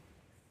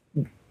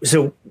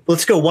so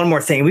let's go one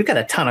more thing. We've got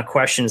a ton of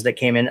questions that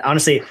came in.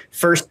 Honestly,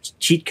 first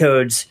cheat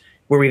codes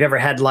where we've ever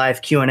had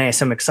live Q&A.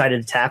 So I'm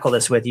excited to tackle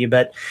this with you.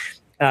 But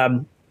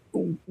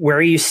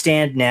where you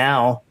stand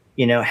now,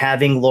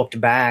 having looked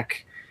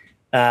back,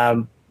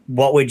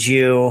 what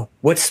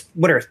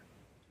are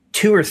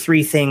 2 or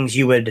 3 things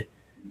you would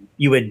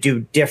do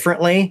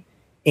differently?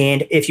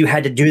 And if you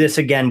had to do this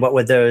again, what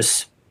would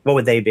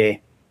they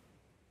be?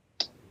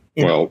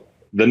 Well,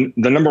 the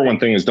number one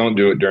thing is don't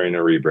do it during a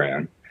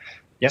rebrand.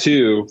 Yep.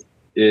 2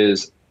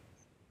 is,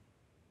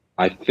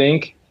 I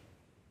think,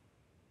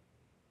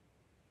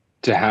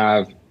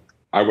 I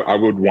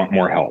would want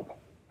more help.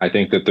 I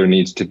think that there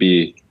needs to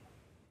be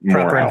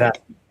more help.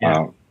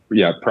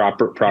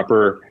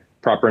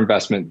 Proper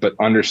investment, but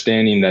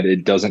understanding that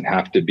it doesn't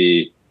have to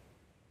be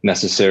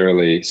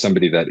necessarily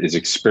somebody that is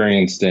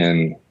experienced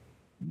in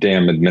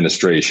DAM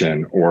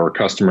administration or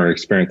customer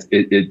experience.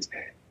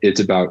 It's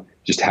about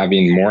just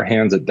having more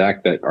hands at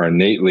deck that are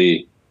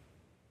innately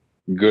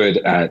good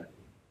at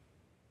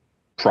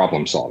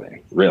problem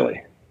solving,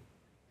 really.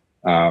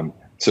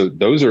 So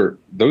those are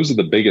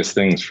the biggest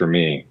things for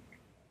me.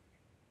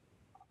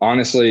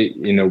 Honestly,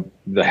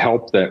 the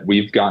help that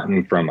we've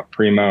gotten from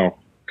Aprimo,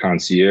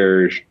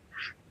 Concierge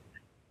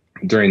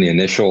during the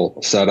initial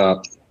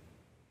setup,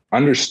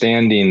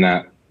 understanding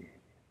that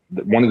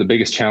one of the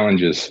biggest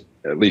challenges,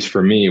 at least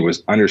for me,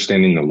 was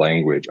understanding the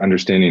language,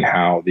 understanding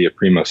how the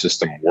Aprimo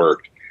system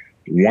worked.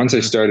 Once I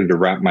started to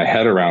wrap my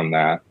head around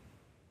that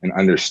and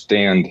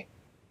understand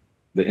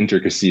the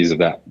intricacies of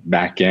that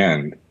back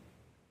end,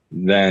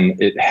 then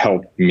it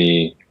helped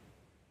me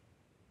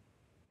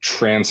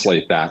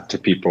translate that to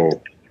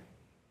people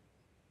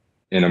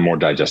in a more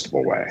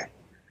digestible way.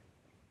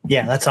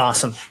 Yeah, that's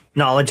awesome.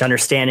 Knowledge,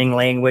 understanding,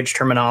 language,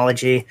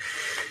 terminology.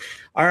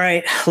 All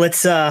right,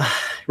 let's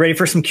ready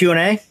for some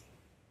Q&A?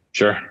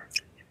 Sure.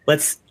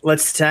 Let's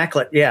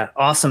tackle it. Yeah,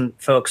 awesome,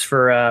 folks,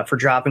 for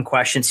dropping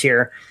questions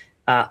here.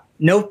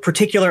 No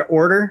particular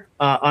order.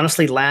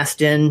 Honestly,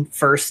 last in,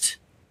 first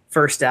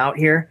out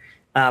here.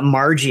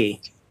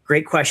 Margie,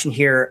 great question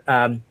here.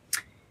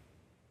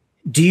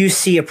 Do you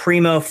see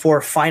Aprimo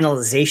for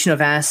finalization of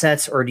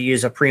assets, or do you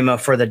use Aprimo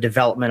for the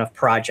development of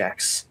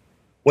projects?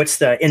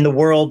 What's in the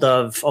world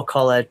of, I'll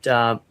call it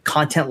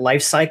content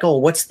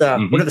lifecycle? What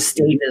are the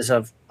stages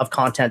of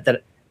content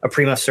that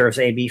Aprimo serves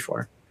AB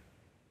for?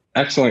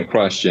 Excellent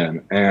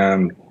question.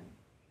 And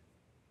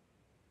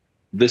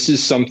this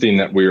is something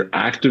that we're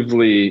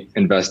actively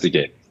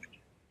investigating.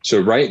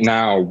 So right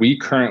now, we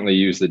currently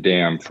use the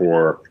DAM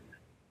for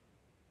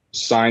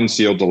signed,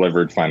 sealed,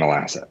 delivered final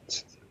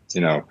assets.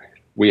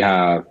 We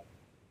have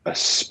a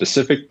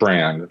specific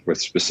brand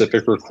with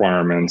specific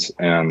requirements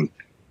and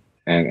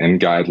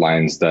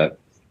guidelines that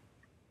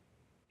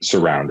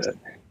surround it.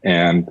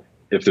 And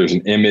if there's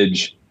an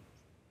image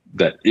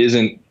that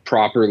isn't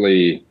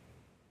properly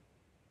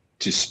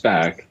to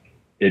spec,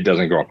 it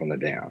doesn't go up on the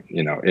DAM.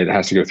 It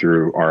has to go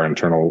through our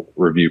internal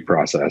review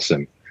process.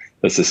 And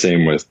that's the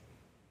same with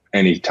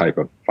any type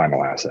of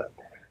final asset.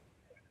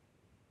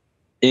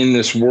 In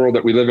this world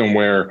that we live in,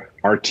 where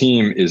our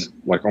team is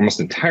like almost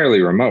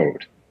entirely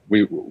remote,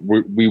 we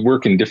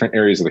work in different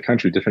areas of the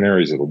country, different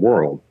areas of the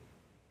world.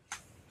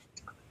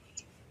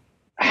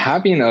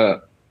 Having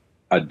a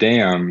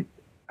DAM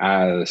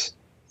as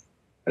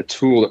a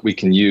tool that we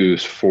can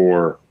use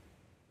for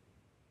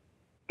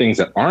things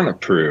that aren't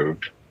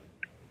approved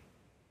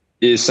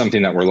is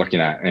something that we're looking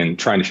at and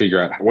trying to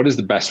figure out what is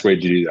the best way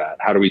to do that.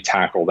 How do we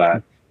tackle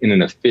that in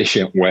an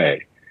efficient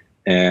way?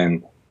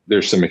 And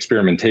there's some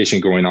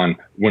experimentation going on.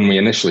 When we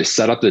initially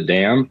set up the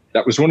DAM,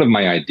 that was one of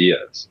my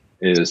ideas,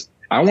 is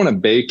I want to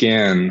bake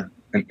in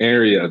an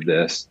area of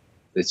this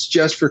that's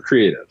just for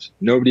creatives.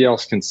 Nobody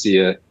else can see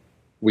it.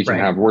 We can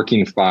have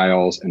working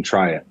files and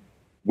try it.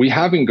 We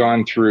haven't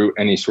gone through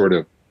any sort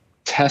of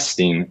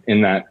testing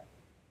in that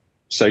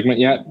segment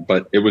yet,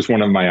 but it was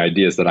one of my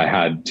ideas that I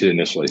had to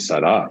initially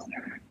set up.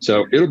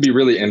 So it'll be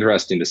really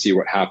interesting to see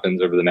what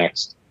happens over the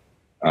next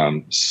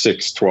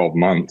 6-12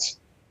 months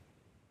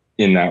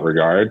in that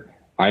regard.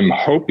 I'm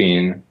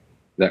hoping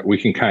that we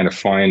can kind of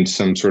find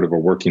some sort of a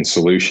working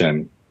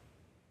solution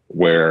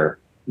where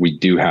we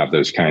do have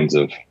those kinds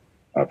of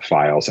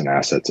files and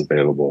assets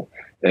available,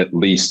 at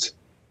least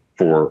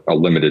for a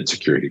limited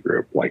security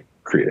group like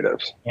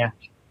creatives.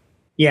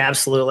 Yeah,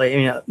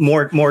 absolutely.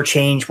 More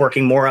change,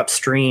 working more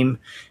upstream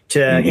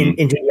to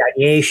into the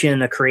ideation.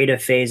 The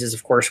creative phase is,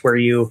 of course, where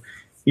you've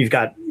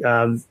got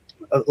a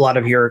lot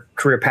of your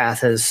career path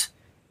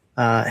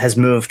has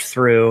moved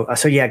through.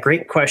 So yeah,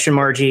 great question,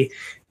 Margie.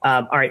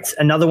 All right,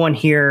 another one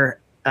here.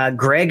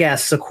 Greg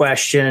asks a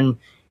question,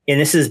 and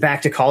this is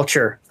back to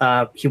culture.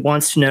 He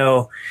wants to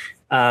know,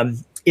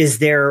 is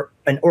there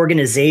an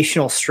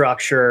organizational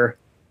structure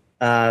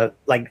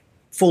like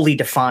fully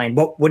defined?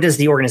 What does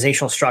the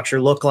organizational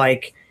structure look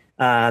like?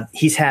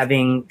 He's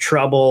having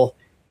trouble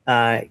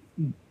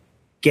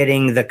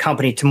getting the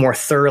company to more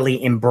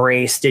thoroughly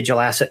embrace digital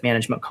asset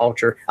management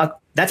culture.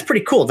 That's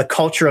pretty cool. The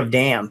culture of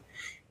DAM.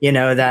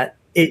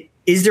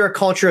 Is there a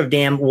culture of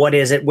DAM? What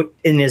is it?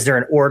 And is there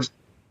an org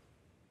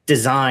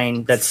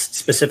design that's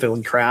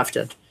specifically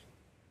crafted?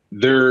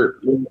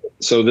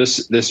 So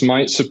this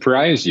might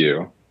surprise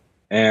you,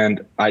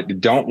 and I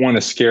don't want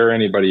to scare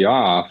anybody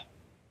off,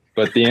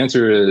 but the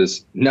answer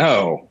is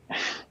no.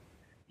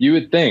 You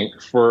would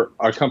think for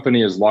a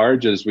company as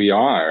large as we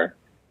are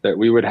that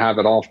we would have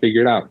it all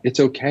figured out. It's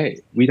okay.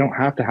 We don't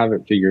have to have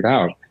it figured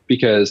out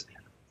because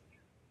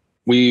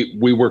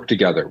we work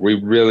together. We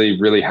really,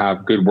 really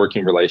have good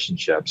working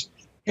relationships.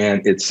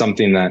 And it's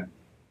something that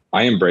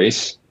I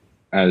embrace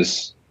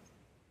as,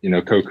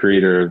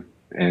 co-creator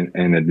and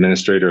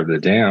administrator of the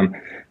dam.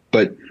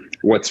 But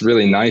what's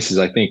really nice is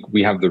I think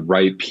we have the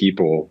right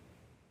people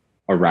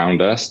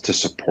around us to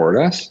support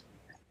us.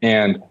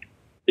 And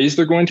is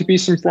there going to be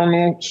some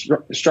formal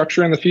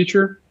structure in the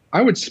future?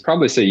 I would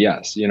probably say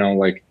yes.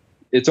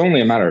 It's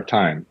only a matter of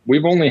time.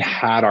 We've only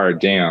had our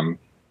dam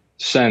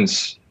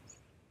since,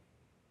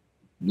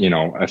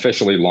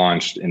 officially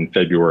launched in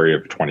February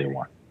of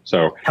 21.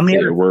 So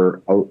we're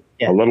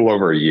a little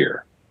over a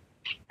year.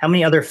 How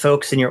many other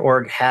folks in your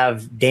org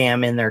have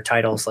dam in their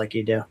titles like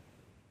you do?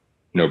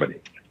 Nobody.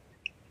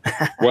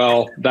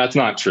 Well, that's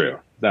not true.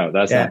 No,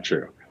 that's not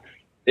true.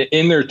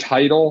 In their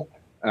title,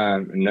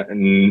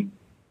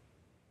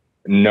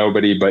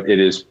 nobody, but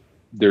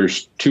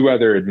there's two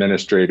other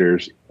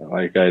administrators,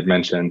 like I had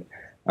mentioned,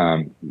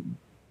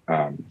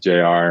 JR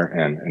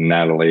and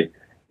Natalie,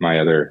 my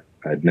other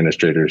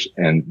administrators,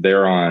 and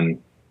they're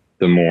on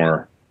the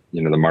more,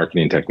 the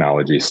marketing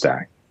technology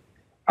stack.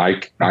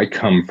 I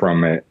come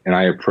from it and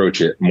I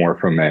approach it more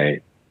from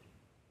a,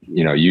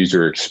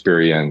 user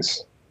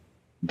experience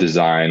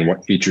design.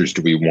 What features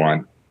do we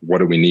want? What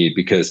do we need?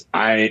 Because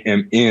I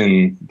am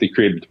in the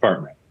creative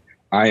department.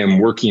 I am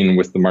working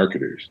with the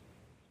marketers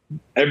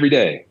every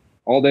day,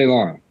 all day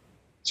long.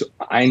 So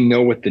I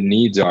know what the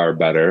needs are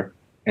better,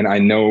 and I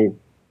know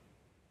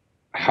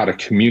how to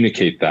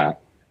communicate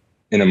that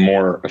in a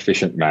more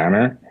efficient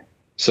manner.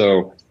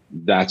 So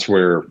that's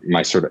where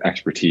my sort of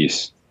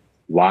expertise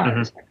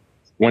lies. Mm-hmm.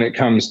 When it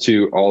comes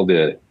to all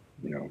the,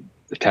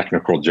 the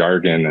technical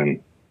jargon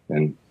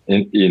and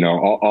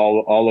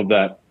all of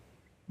that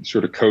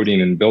sort of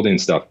coding and building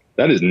stuff,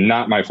 that is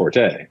not my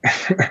forte.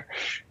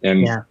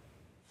 And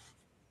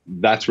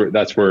that's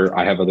where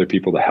I have other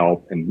people to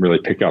help and really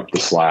pick up the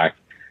slack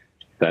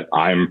that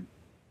I'm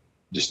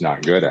just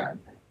not good at.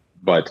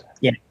 But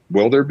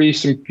will there be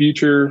some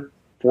future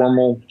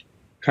formal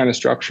kind of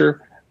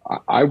structure?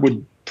 I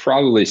would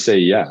probably say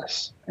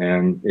yes.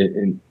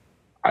 And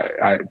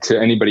I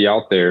to anybody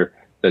out there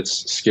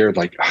that's scared,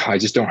 like, I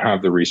just don't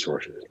have the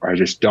resources, or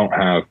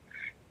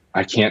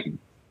I can't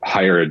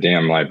hire a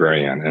damn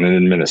librarian and an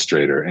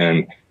administrator,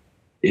 and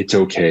it's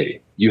okay.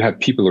 You have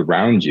people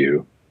around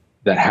you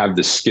that have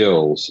the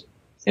skills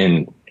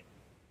and,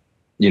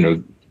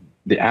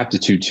 the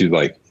aptitude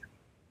to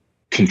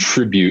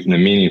contribute in a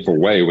meaningful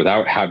way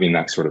without having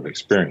that sort of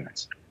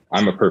experience.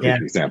 I'm a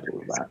perfect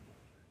example of that.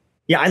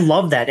 Yeah, I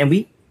love that. And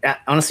we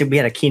honestly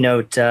had a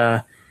keynote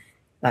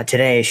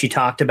today. She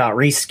talked about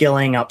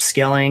reskilling,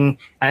 upskilling.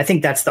 And I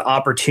think that's the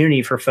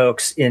opportunity for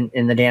folks in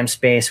the dam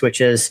space,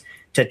 which is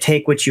to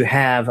take what you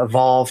have,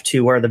 evolve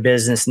to where the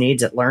business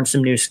needs it, learn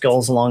some new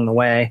skills along the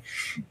way.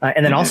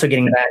 And then also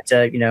getting back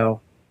to,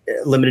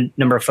 limited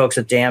number of folks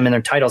with dam in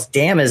their titles.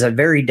 Dam is a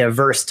very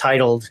diverse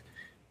titled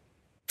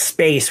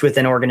space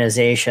within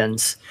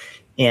organizations.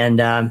 And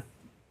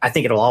I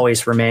think it'll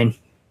always remain.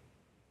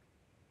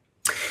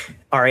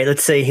 All right,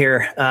 let's see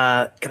here.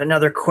 Got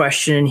another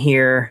question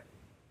here.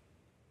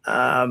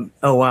 Oh,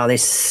 wow, they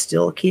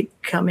still keep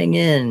coming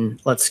in.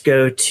 Let's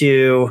go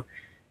to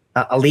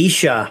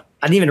Alicia.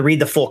 I didn't even read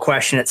the full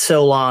question. It's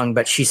so long,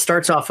 but she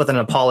starts off with an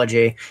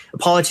apology.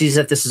 Apologies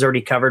if this is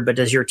already covered, but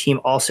does your team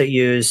also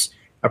use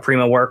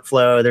Aprimo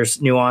workflow?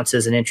 There's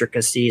nuances and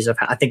intricacies of,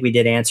 I think we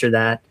did answer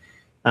that,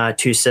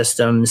 two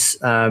systems.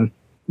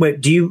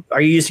 Wait,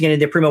 are you using any of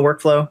the Aprimo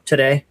workflow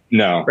today?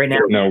 No, right now?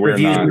 No, we're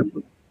not.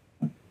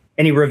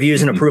 Any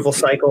reviews and approval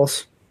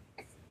cycles?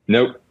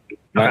 Nope,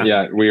 not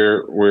yet.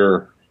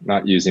 We're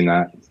not using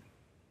that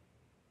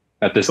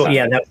at this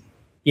time.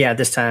 At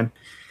this time.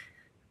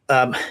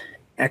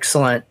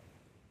 Excellent.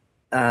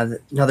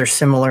 Another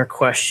similar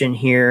question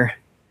here.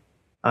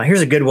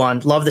 Here's a good one.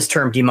 Love this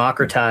term,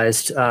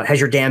 democratized. Has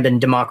your dam been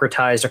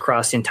democratized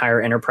across the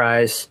entire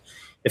enterprise?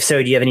 If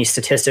so, do you have any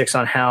statistics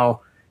on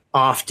how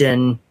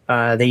often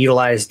they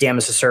utilize dam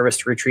as a service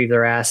to retrieve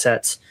their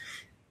assets?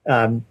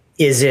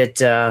 Is it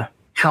the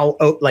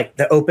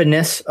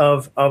openness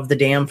of the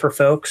dam for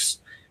folks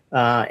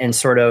and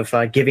sort of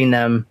giving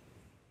them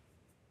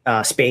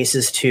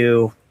spaces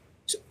to,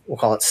 we'll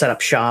call it, set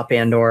up shop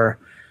and or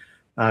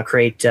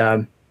create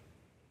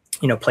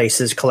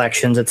places,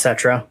 collections,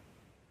 etc.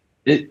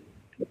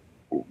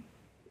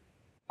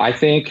 I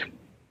think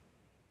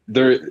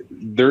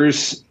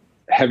there's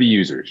heavy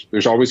users.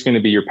 There's always going to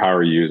be your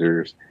power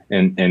users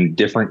and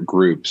different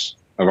groups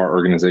of our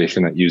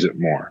organization that use it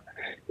more.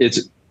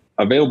 It's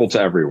available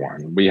to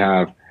everyone. We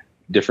have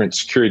different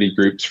security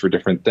groups for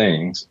different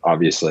things,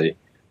 obviously,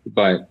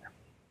 but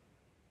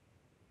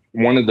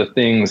one of the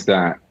things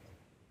that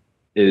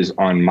is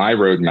on my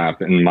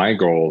roadmap and my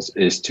goals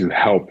is to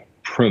help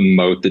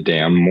promote the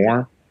dam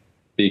more,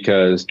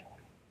 because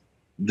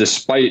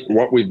despite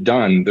what we've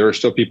done, there are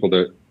still people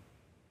that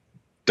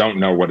don't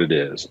know what it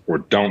is, or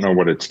don't know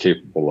what it's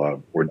capable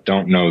of, or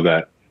don't know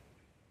that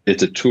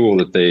it's a tool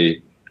that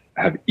they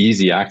have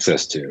easy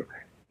access to.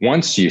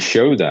 Once you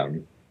show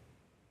them,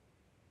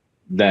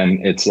 then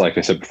it's like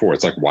I said before,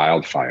 it's like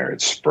wildfire.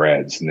 It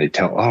spreads and they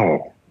tell,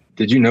 oh,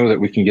 did you know that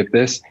we can get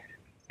this?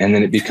 And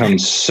then it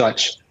becomes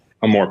such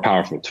a more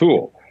powerful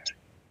tool.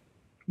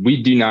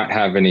 We do not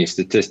have any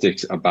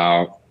statistics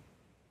about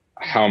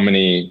how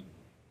many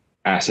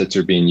assets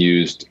are being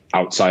used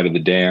outside of the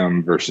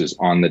dam versus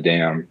on the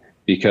dam,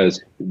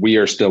 because we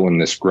are still in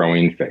this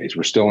growing phase.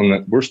 We're still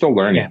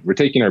learning. Yeah. We're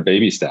taking our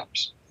baby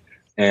steps.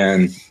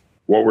 And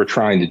what we're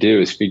trying to do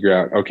is figure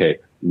out, okay,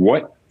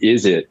 what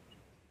is it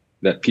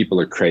that people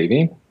are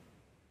craving?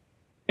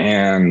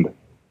 And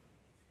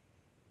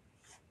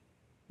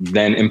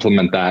then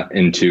implement that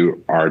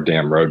into our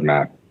dam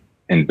roadmap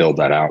and build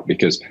that out.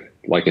 Because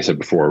like I said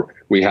before,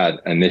 we had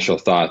initial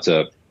thoughts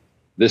of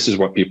this is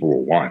what people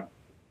will want,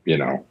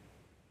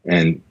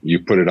 and you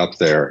put it up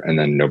there and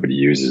then nobody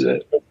uses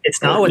it.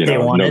 It's not what they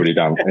want. Nobody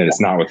does, and it's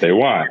not what they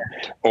want.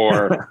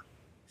 Or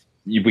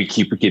we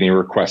keep getting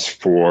requests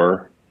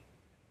for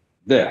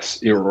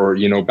this,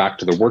 or back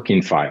to the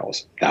working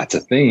files. That's a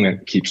thing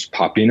that keeps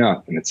popping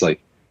up. And it's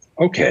like,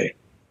 okay,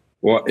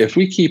 well, if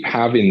we keep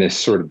having this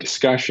sort of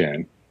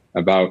discussion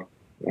about,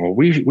 well,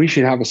 we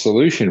should have a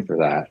solution for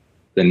that,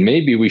 then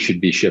maybe we should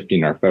be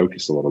shifting our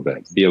focus a little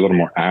bit, be a little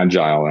more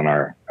agile in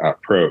our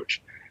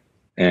approach,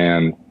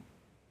 and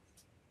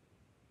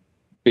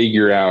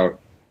figure out,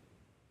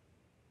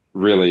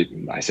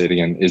 really, I say it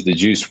again, is the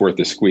juice worth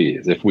the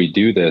squeeze? If we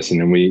do this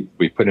and then we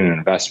put an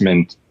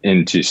investment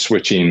into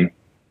switching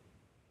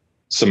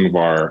some of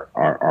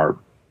our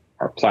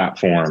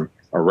platform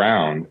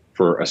around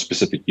for a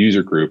specific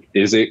user group,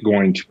 is it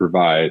going to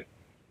provide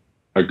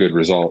a good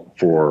result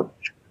for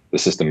the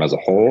system as a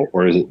whole,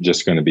 or is it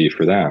just going to be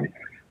for them?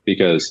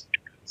 Because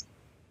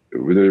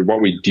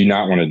what we do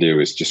not want to do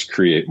is just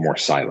create more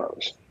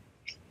silos.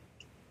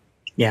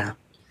 Yeah.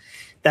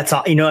 That's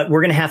all. You know what?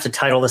 We're going to have to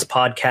title this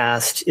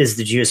podcast, "Is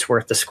the Juice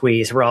Worth the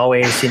Squeeze?" We're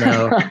always, doing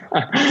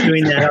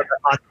that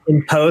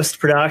in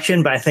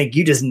post-production, but I think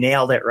you just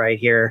nailed it right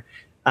here.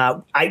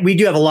 We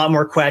do have a lot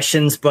more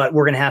questions, but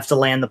we're going to have to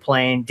land the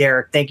plane.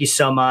 Derek, thank you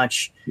so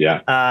much.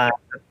 Yeah.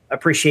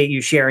 Appreciate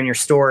you sharing your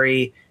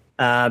story,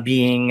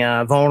 being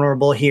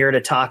vulnerable here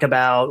to talk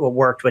about what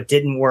worked, what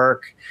didn't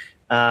work,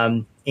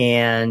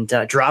 and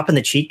dropping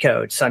the cheat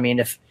codes. I mean,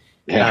 if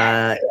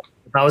I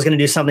was going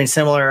to do something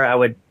similar, I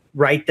would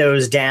write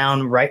those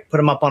down, put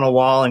them up on a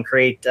wall, and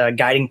create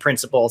guiding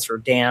principles for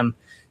dam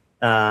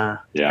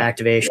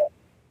activation.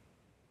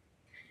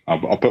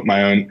 I'll put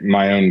my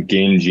own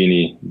Game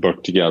Genie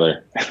book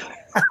together.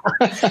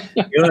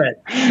 Good.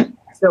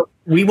 So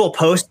we will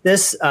post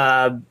this.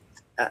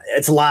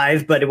 It's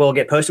live, but it will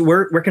get posted.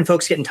 Where can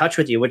folks get in touch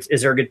with you?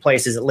 Is there a good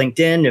place? Is it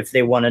LinkedIn if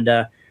they wanted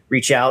to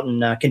reach out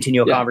and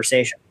continue a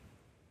conversation?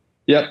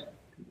 Yep.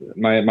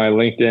 My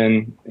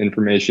LinkedIn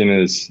information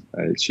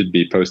it should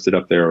be posted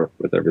up there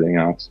with everything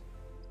else.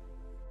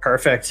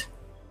 Perfect.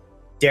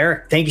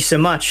 Derek, thank you so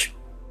much.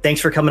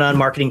 Thanks for coming on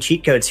Marketing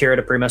Cheat Codes here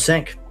at Aprimo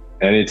Sync.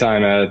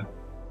 Anytime, Ed.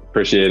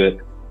 Appreciate it.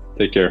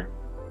 Take care.